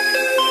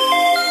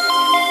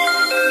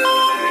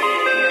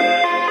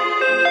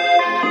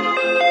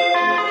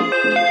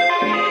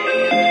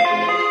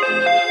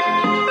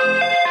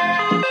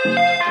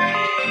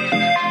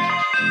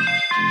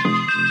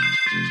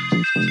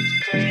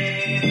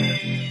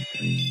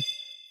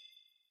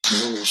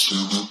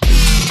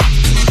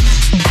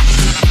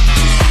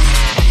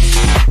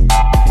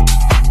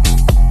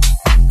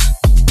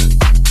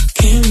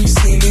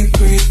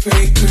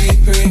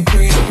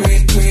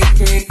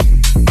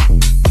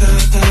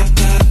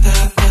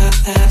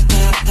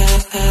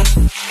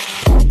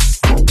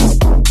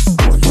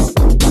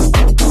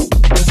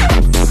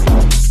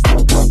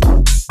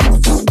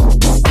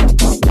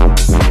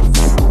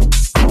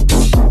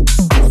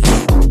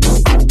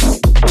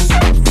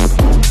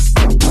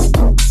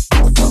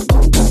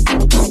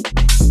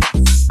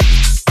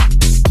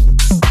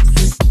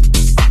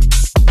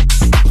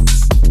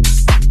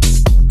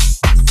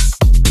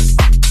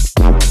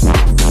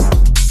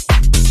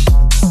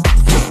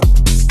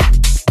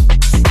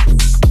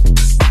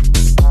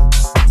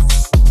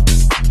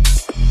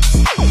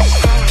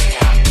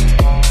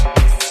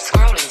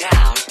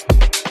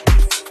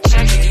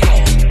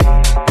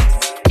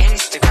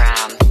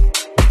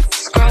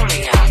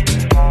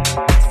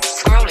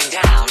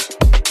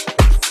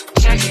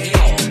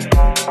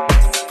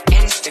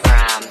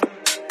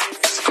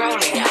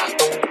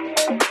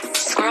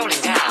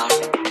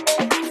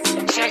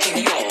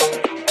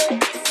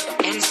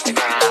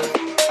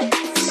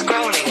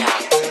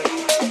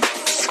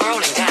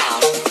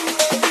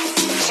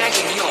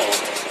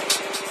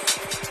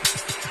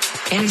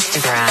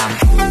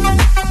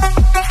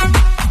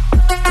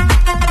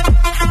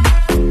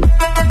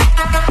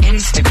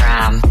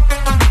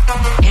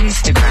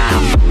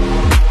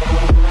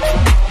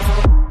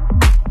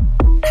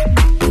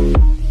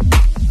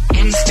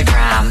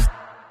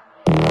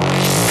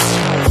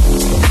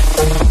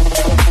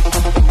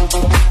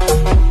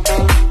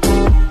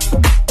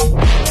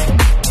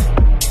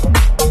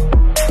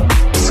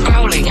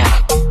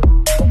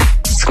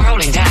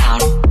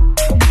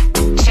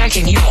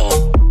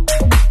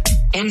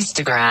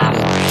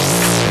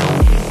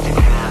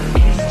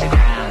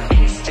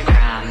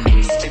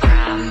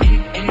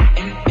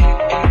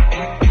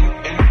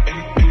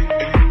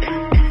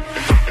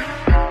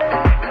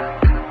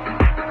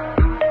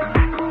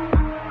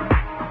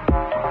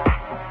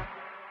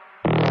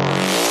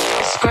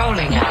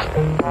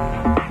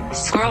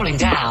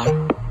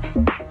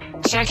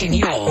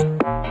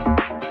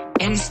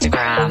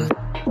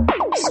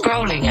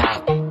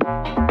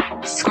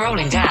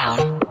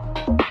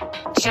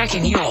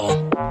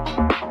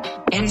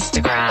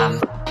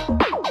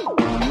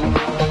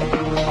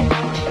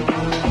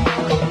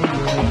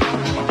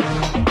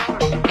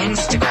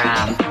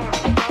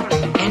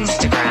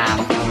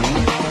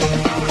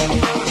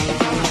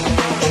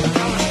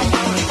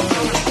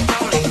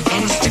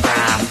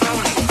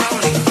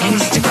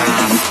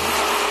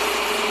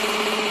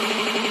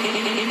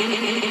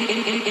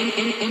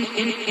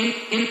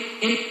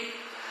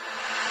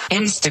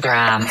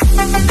 Instagram.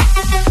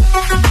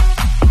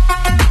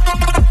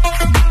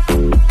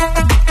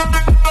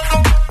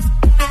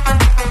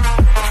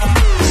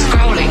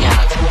 Scrolling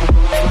up,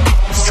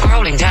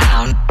 scrolling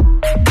down,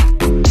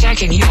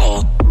 checking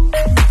your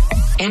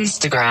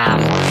Instagram.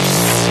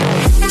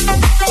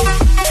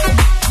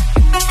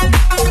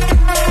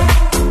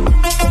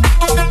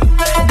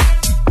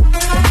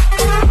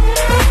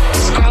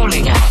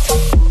 Scrolling up,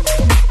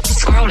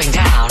 scrolling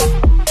down,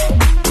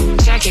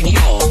 checking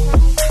your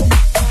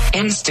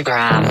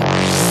Instagram.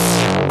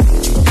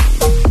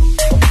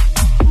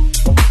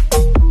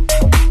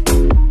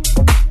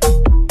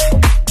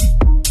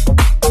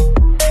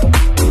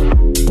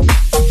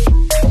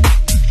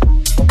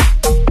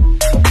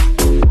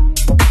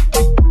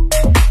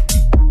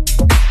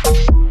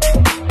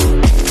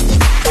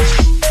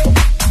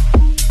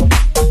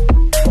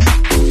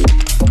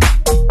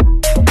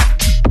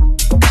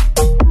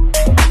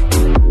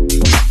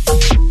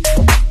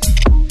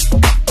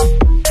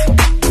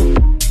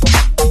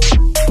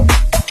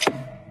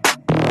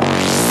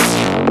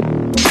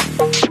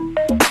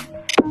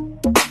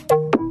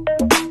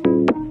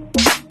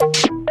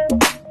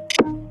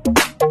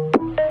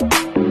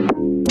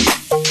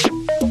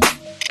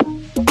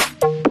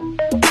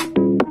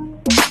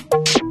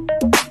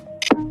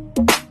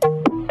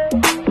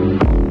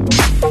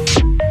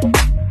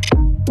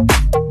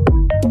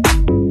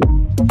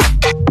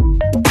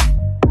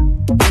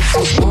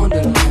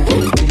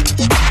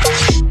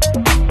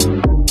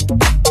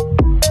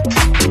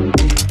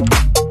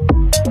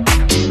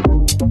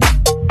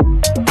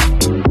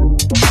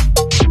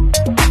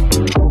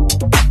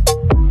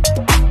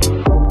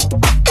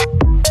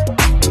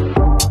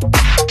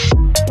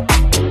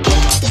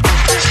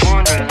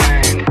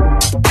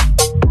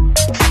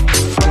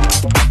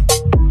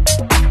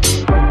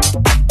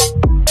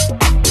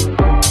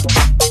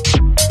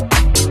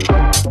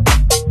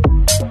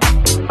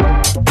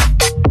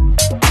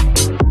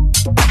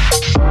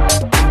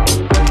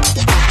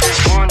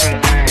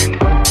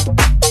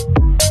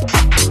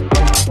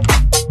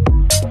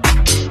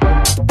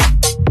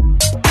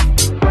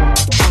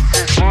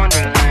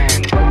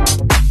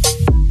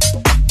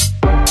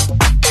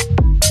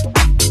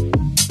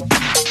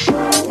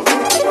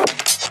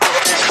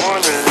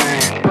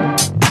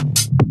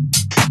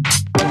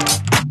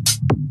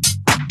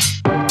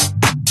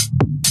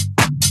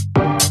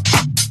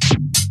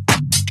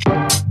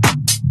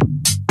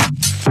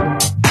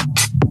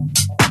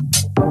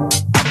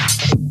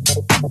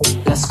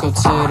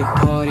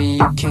 party,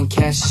 you can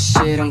catch the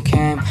shit on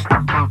cam. You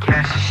can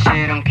catch the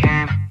shit on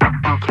cam. You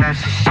can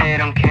catch the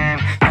shit on cam.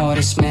 All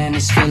this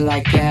madness feel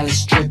like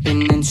Alice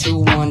dripping into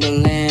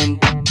Wonderland.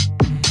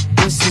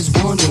 This is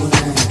Wonderland.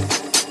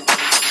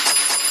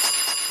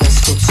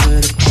 Let's go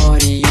to the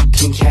party, you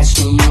can catch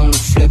me on the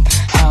flip.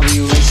 I'll be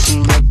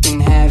racing, wrecking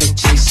havoc,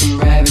 chasing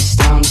rabbits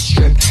down the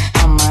strip.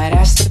 I might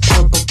ask the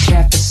purple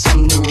cat for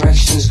some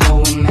directions,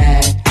 going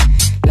mad.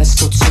 Let's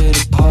go to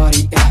the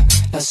party, yeah.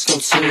 Let's go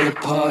to the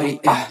party,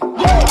 yeah.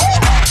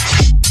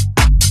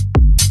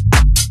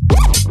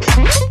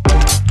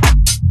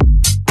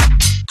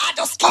 I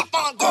just keep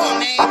on going,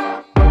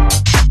 man.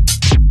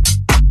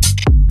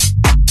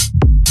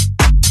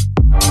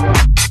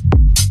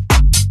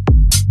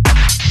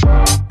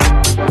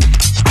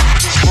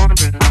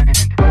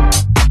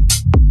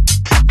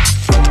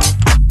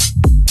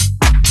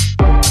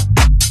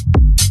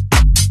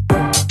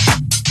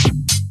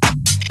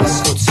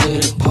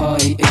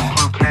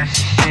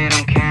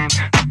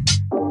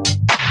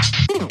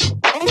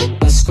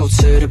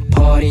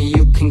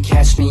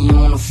 Catch me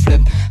on a flip.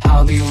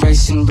 I'll be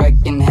racing,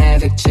 wrecking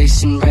havoc,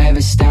 chasing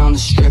rabbits down the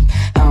strip.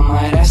 I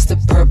might ask the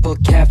purple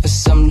cat for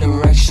some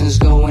directions,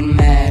 going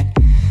mad.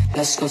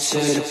 Let's go to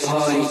the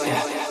party,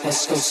 yeah.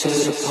 Let's go to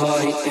the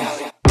party,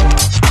 yeah.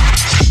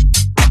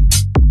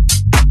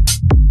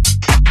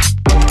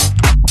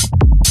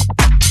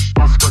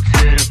 Let's go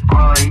to the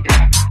party,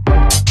 yeah.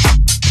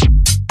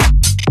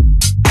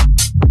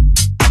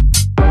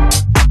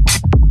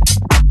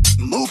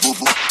 Move, move,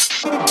 move.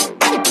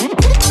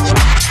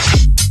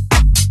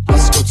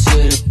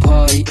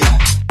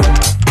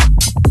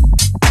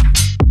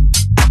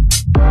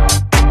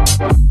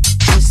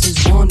 This is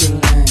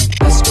Wonderland.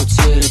 Let's go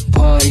to the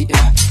party.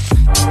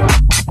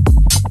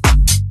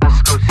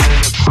 Let's go to the party. Let's go to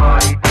the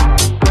party.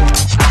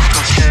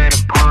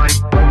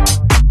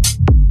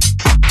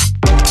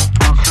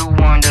 To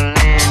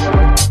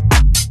Wonderland.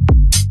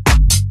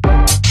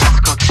 Let's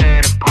go to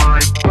the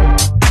party.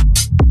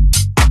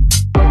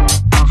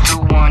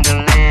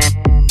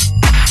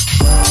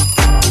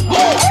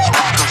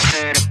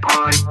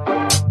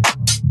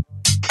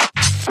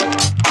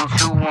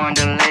 To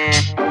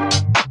Wonderland.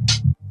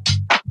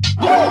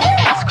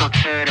 Let's go to the party. To Wonderland. Let's go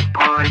to the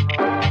party.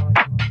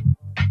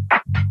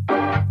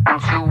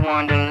 To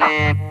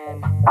Wonderland.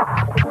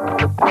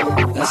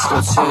 Let's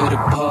go to the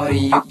party,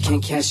 you can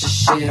catch the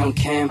shit on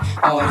cam.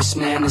 All this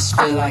madness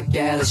feel like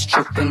Alice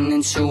tripping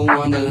into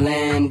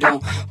Wonderland.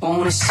 Don't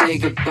wanna say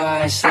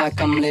goodbye, it's like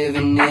I'm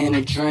living in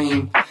a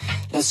dream.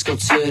 Let's go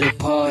to the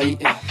party,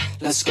 yeah.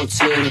 Let's go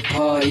to the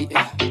party,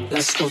 yeah.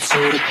 Let's go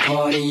to the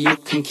party, you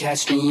can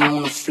catch me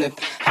on a flip.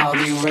 I'll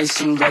be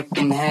racing,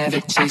 wrecking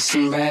havoc,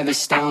 chasing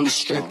rabbits down the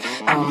strip.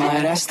 I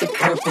might ask the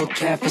purple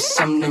cat for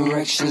some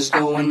directions,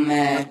 going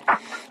mad.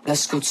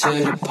 Let's go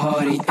to the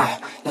party, yeah.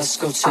 Let's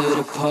go to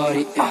the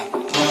party, yeah.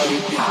 Party,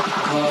 yeah.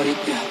 Party,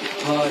 yeah.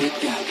 Party,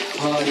 yeah.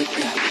 Party,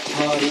 yeah.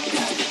 Party,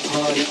 yeah.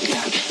 Party, yeah. Party,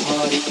 yeah.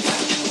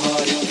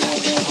 Party, yeah.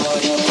 Party,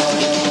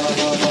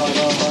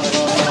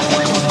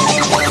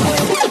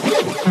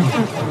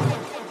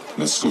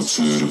 Let's go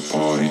to the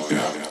party,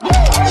 yeah.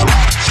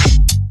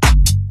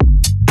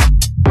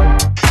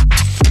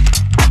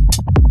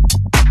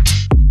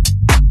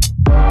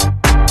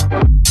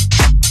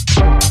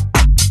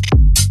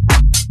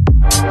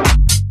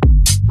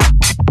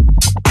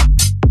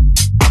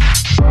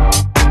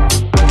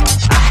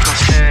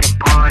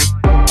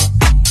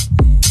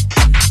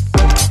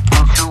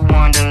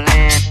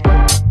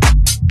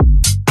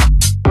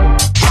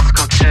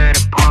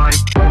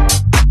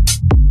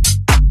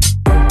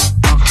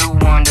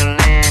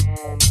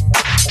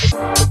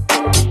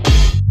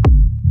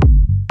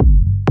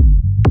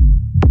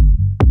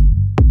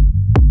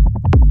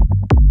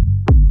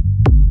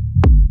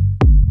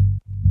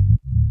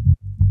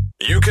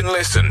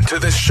 Listen to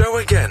this show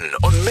again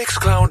on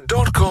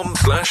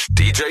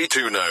mixcloud.com/DJ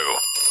Tourneo.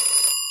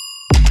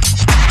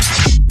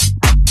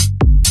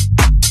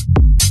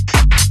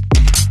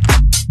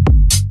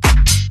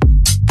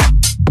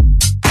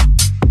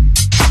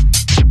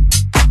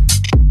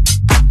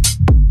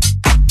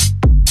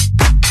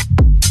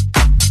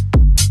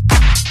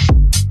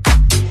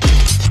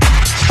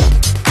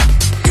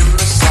 Give me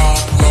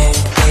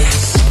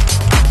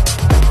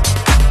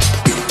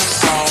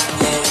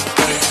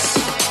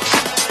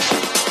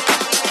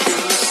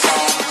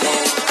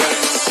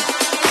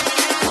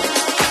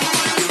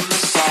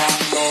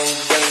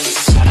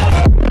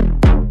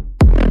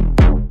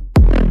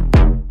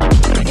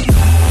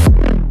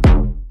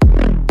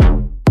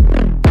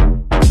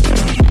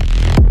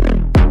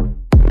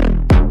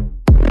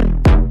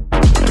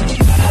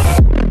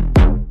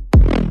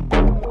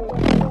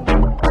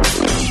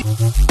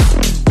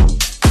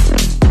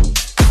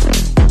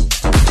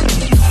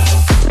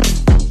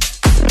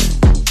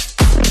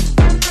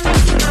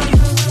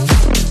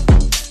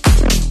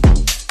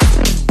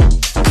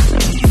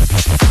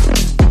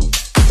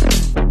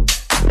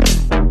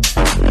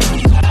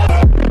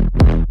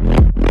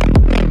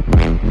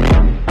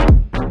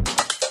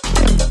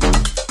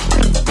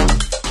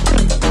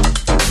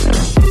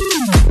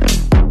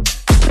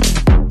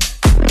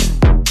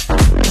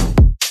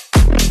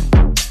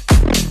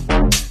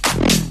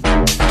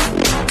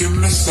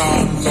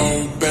some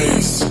low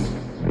bass.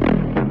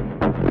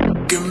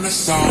 Give me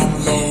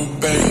some low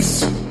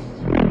bass.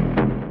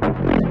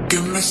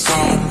 Give me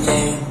some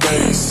low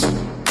bass.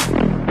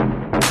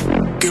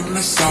 Give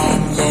me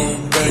some low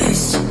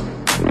bass.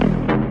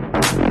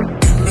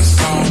 Give me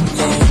some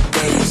low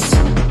bass. Give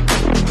me some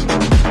low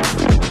bass.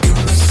 Give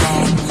me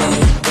some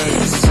low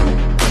bass.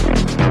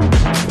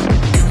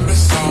 Give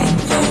me some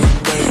low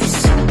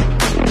bass.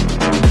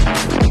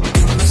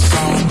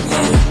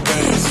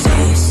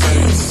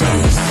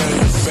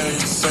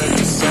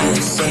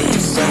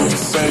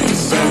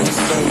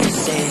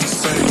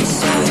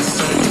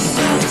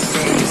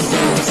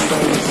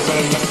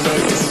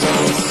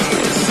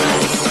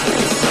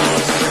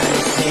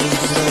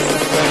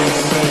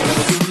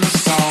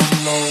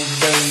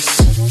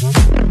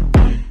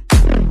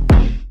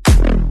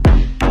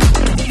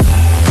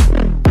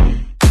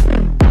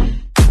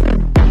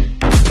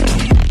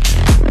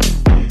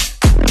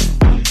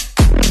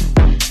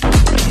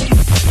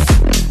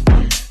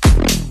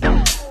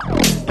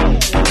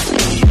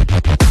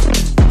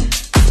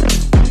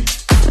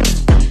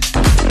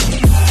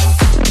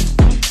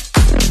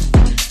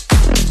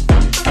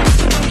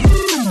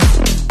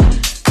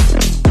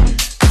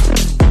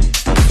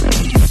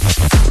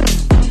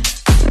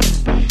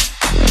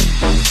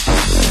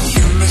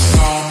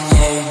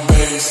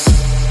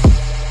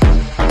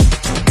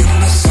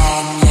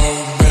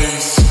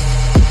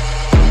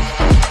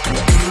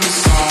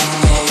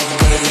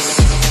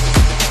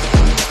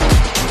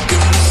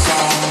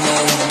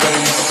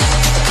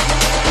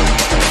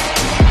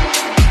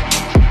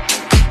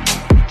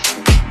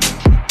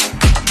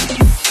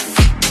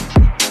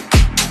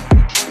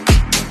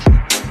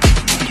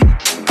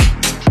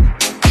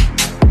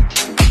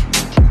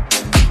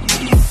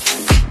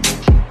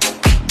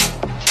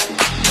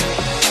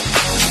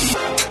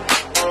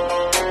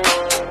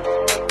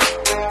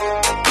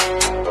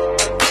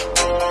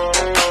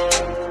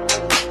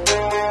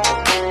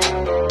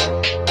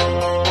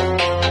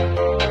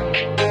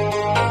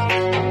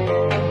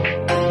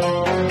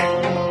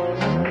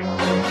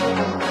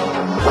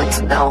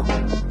 No,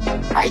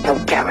 I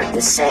don't care what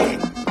they say.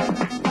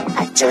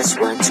 I just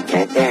want to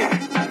get there.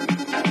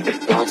 You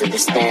don't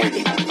understand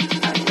it.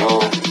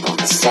 No,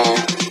 understand.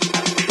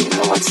 You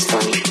know what's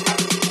funny?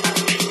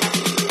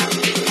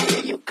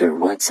 You girl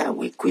wants a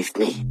week with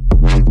me.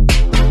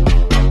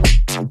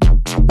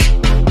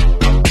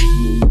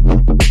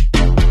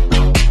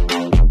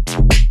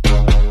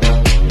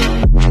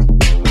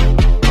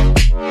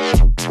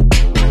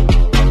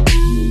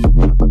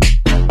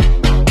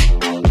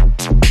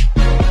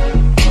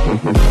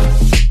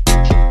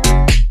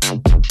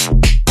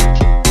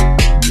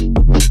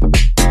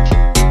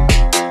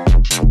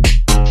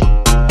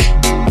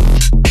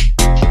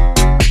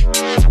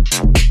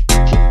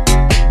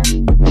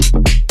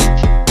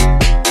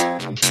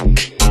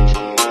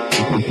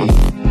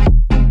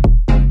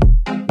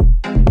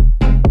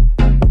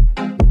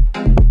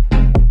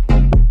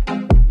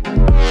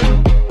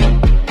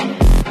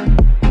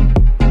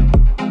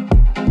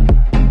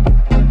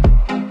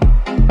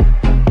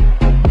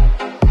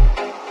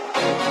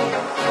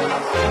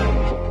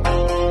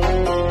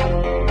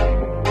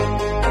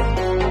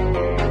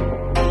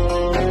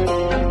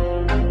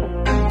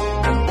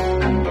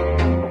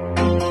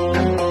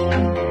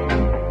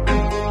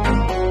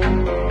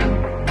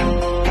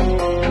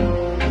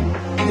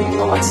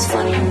 What's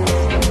funny?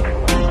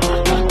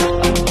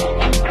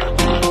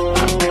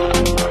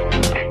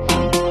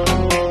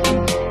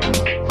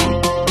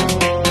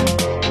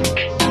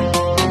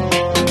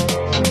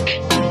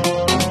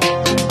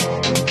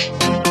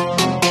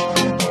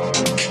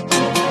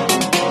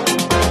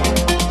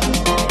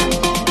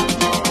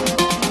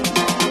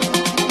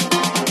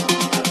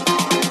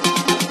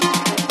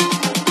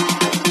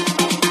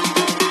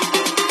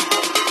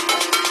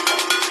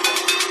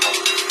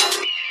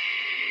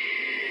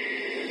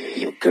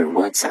 You girl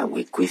wants a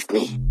week with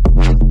me.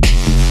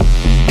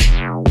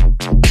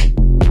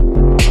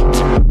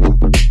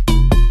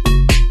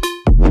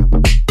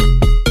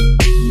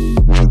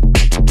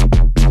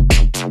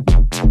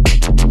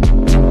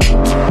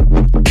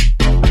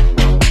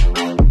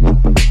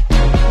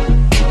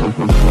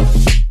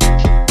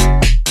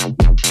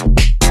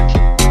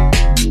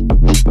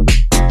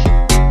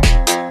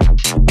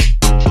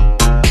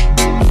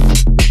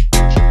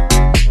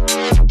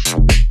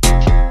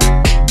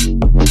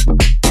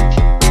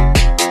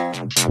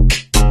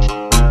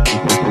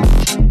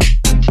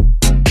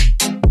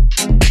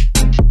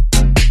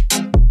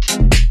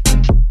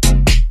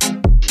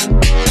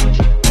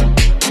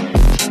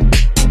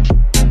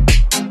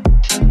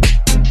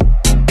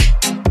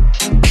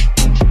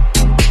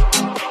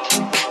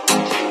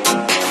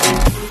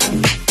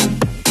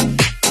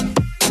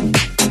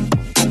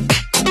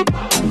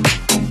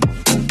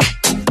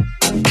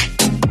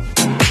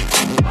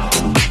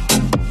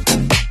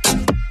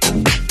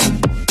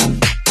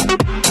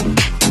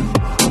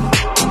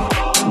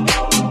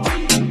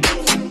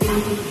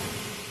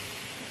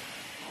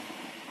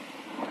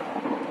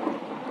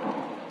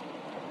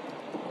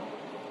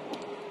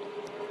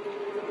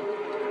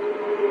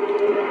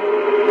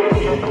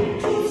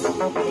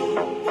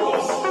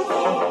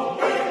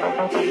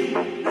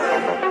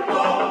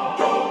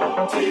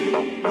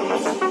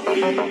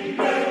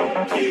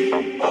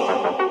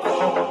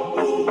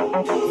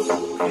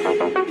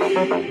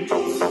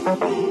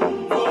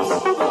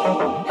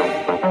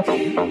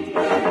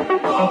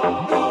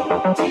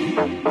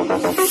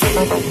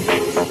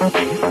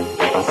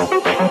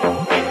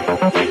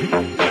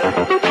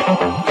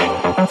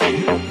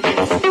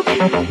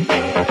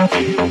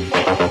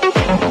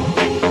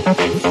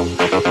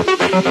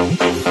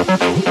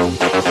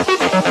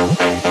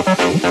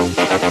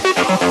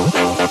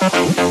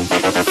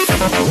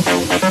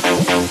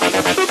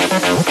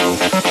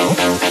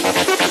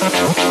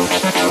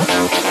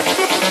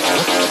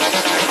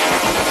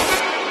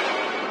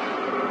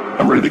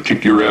 I'm ready to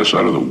kick your ass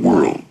out of the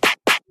world.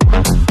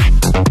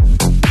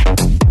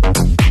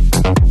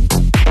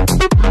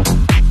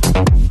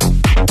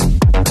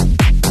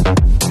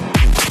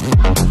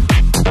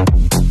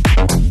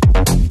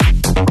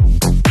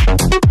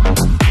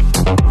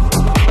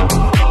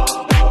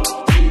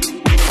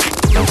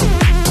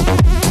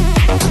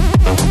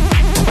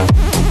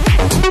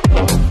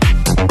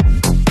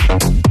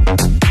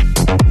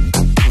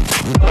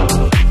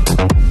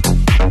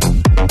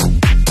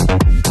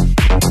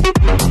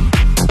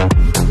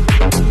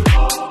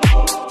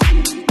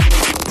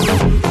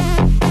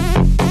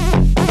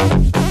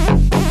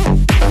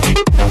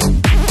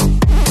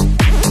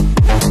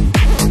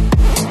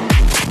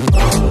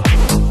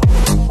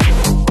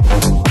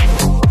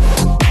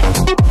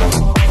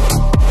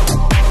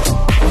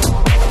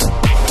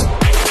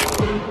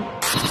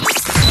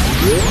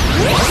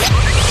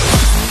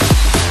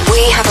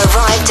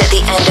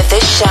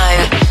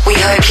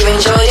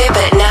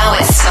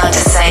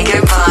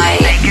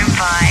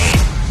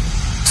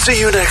 See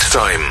you next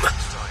time.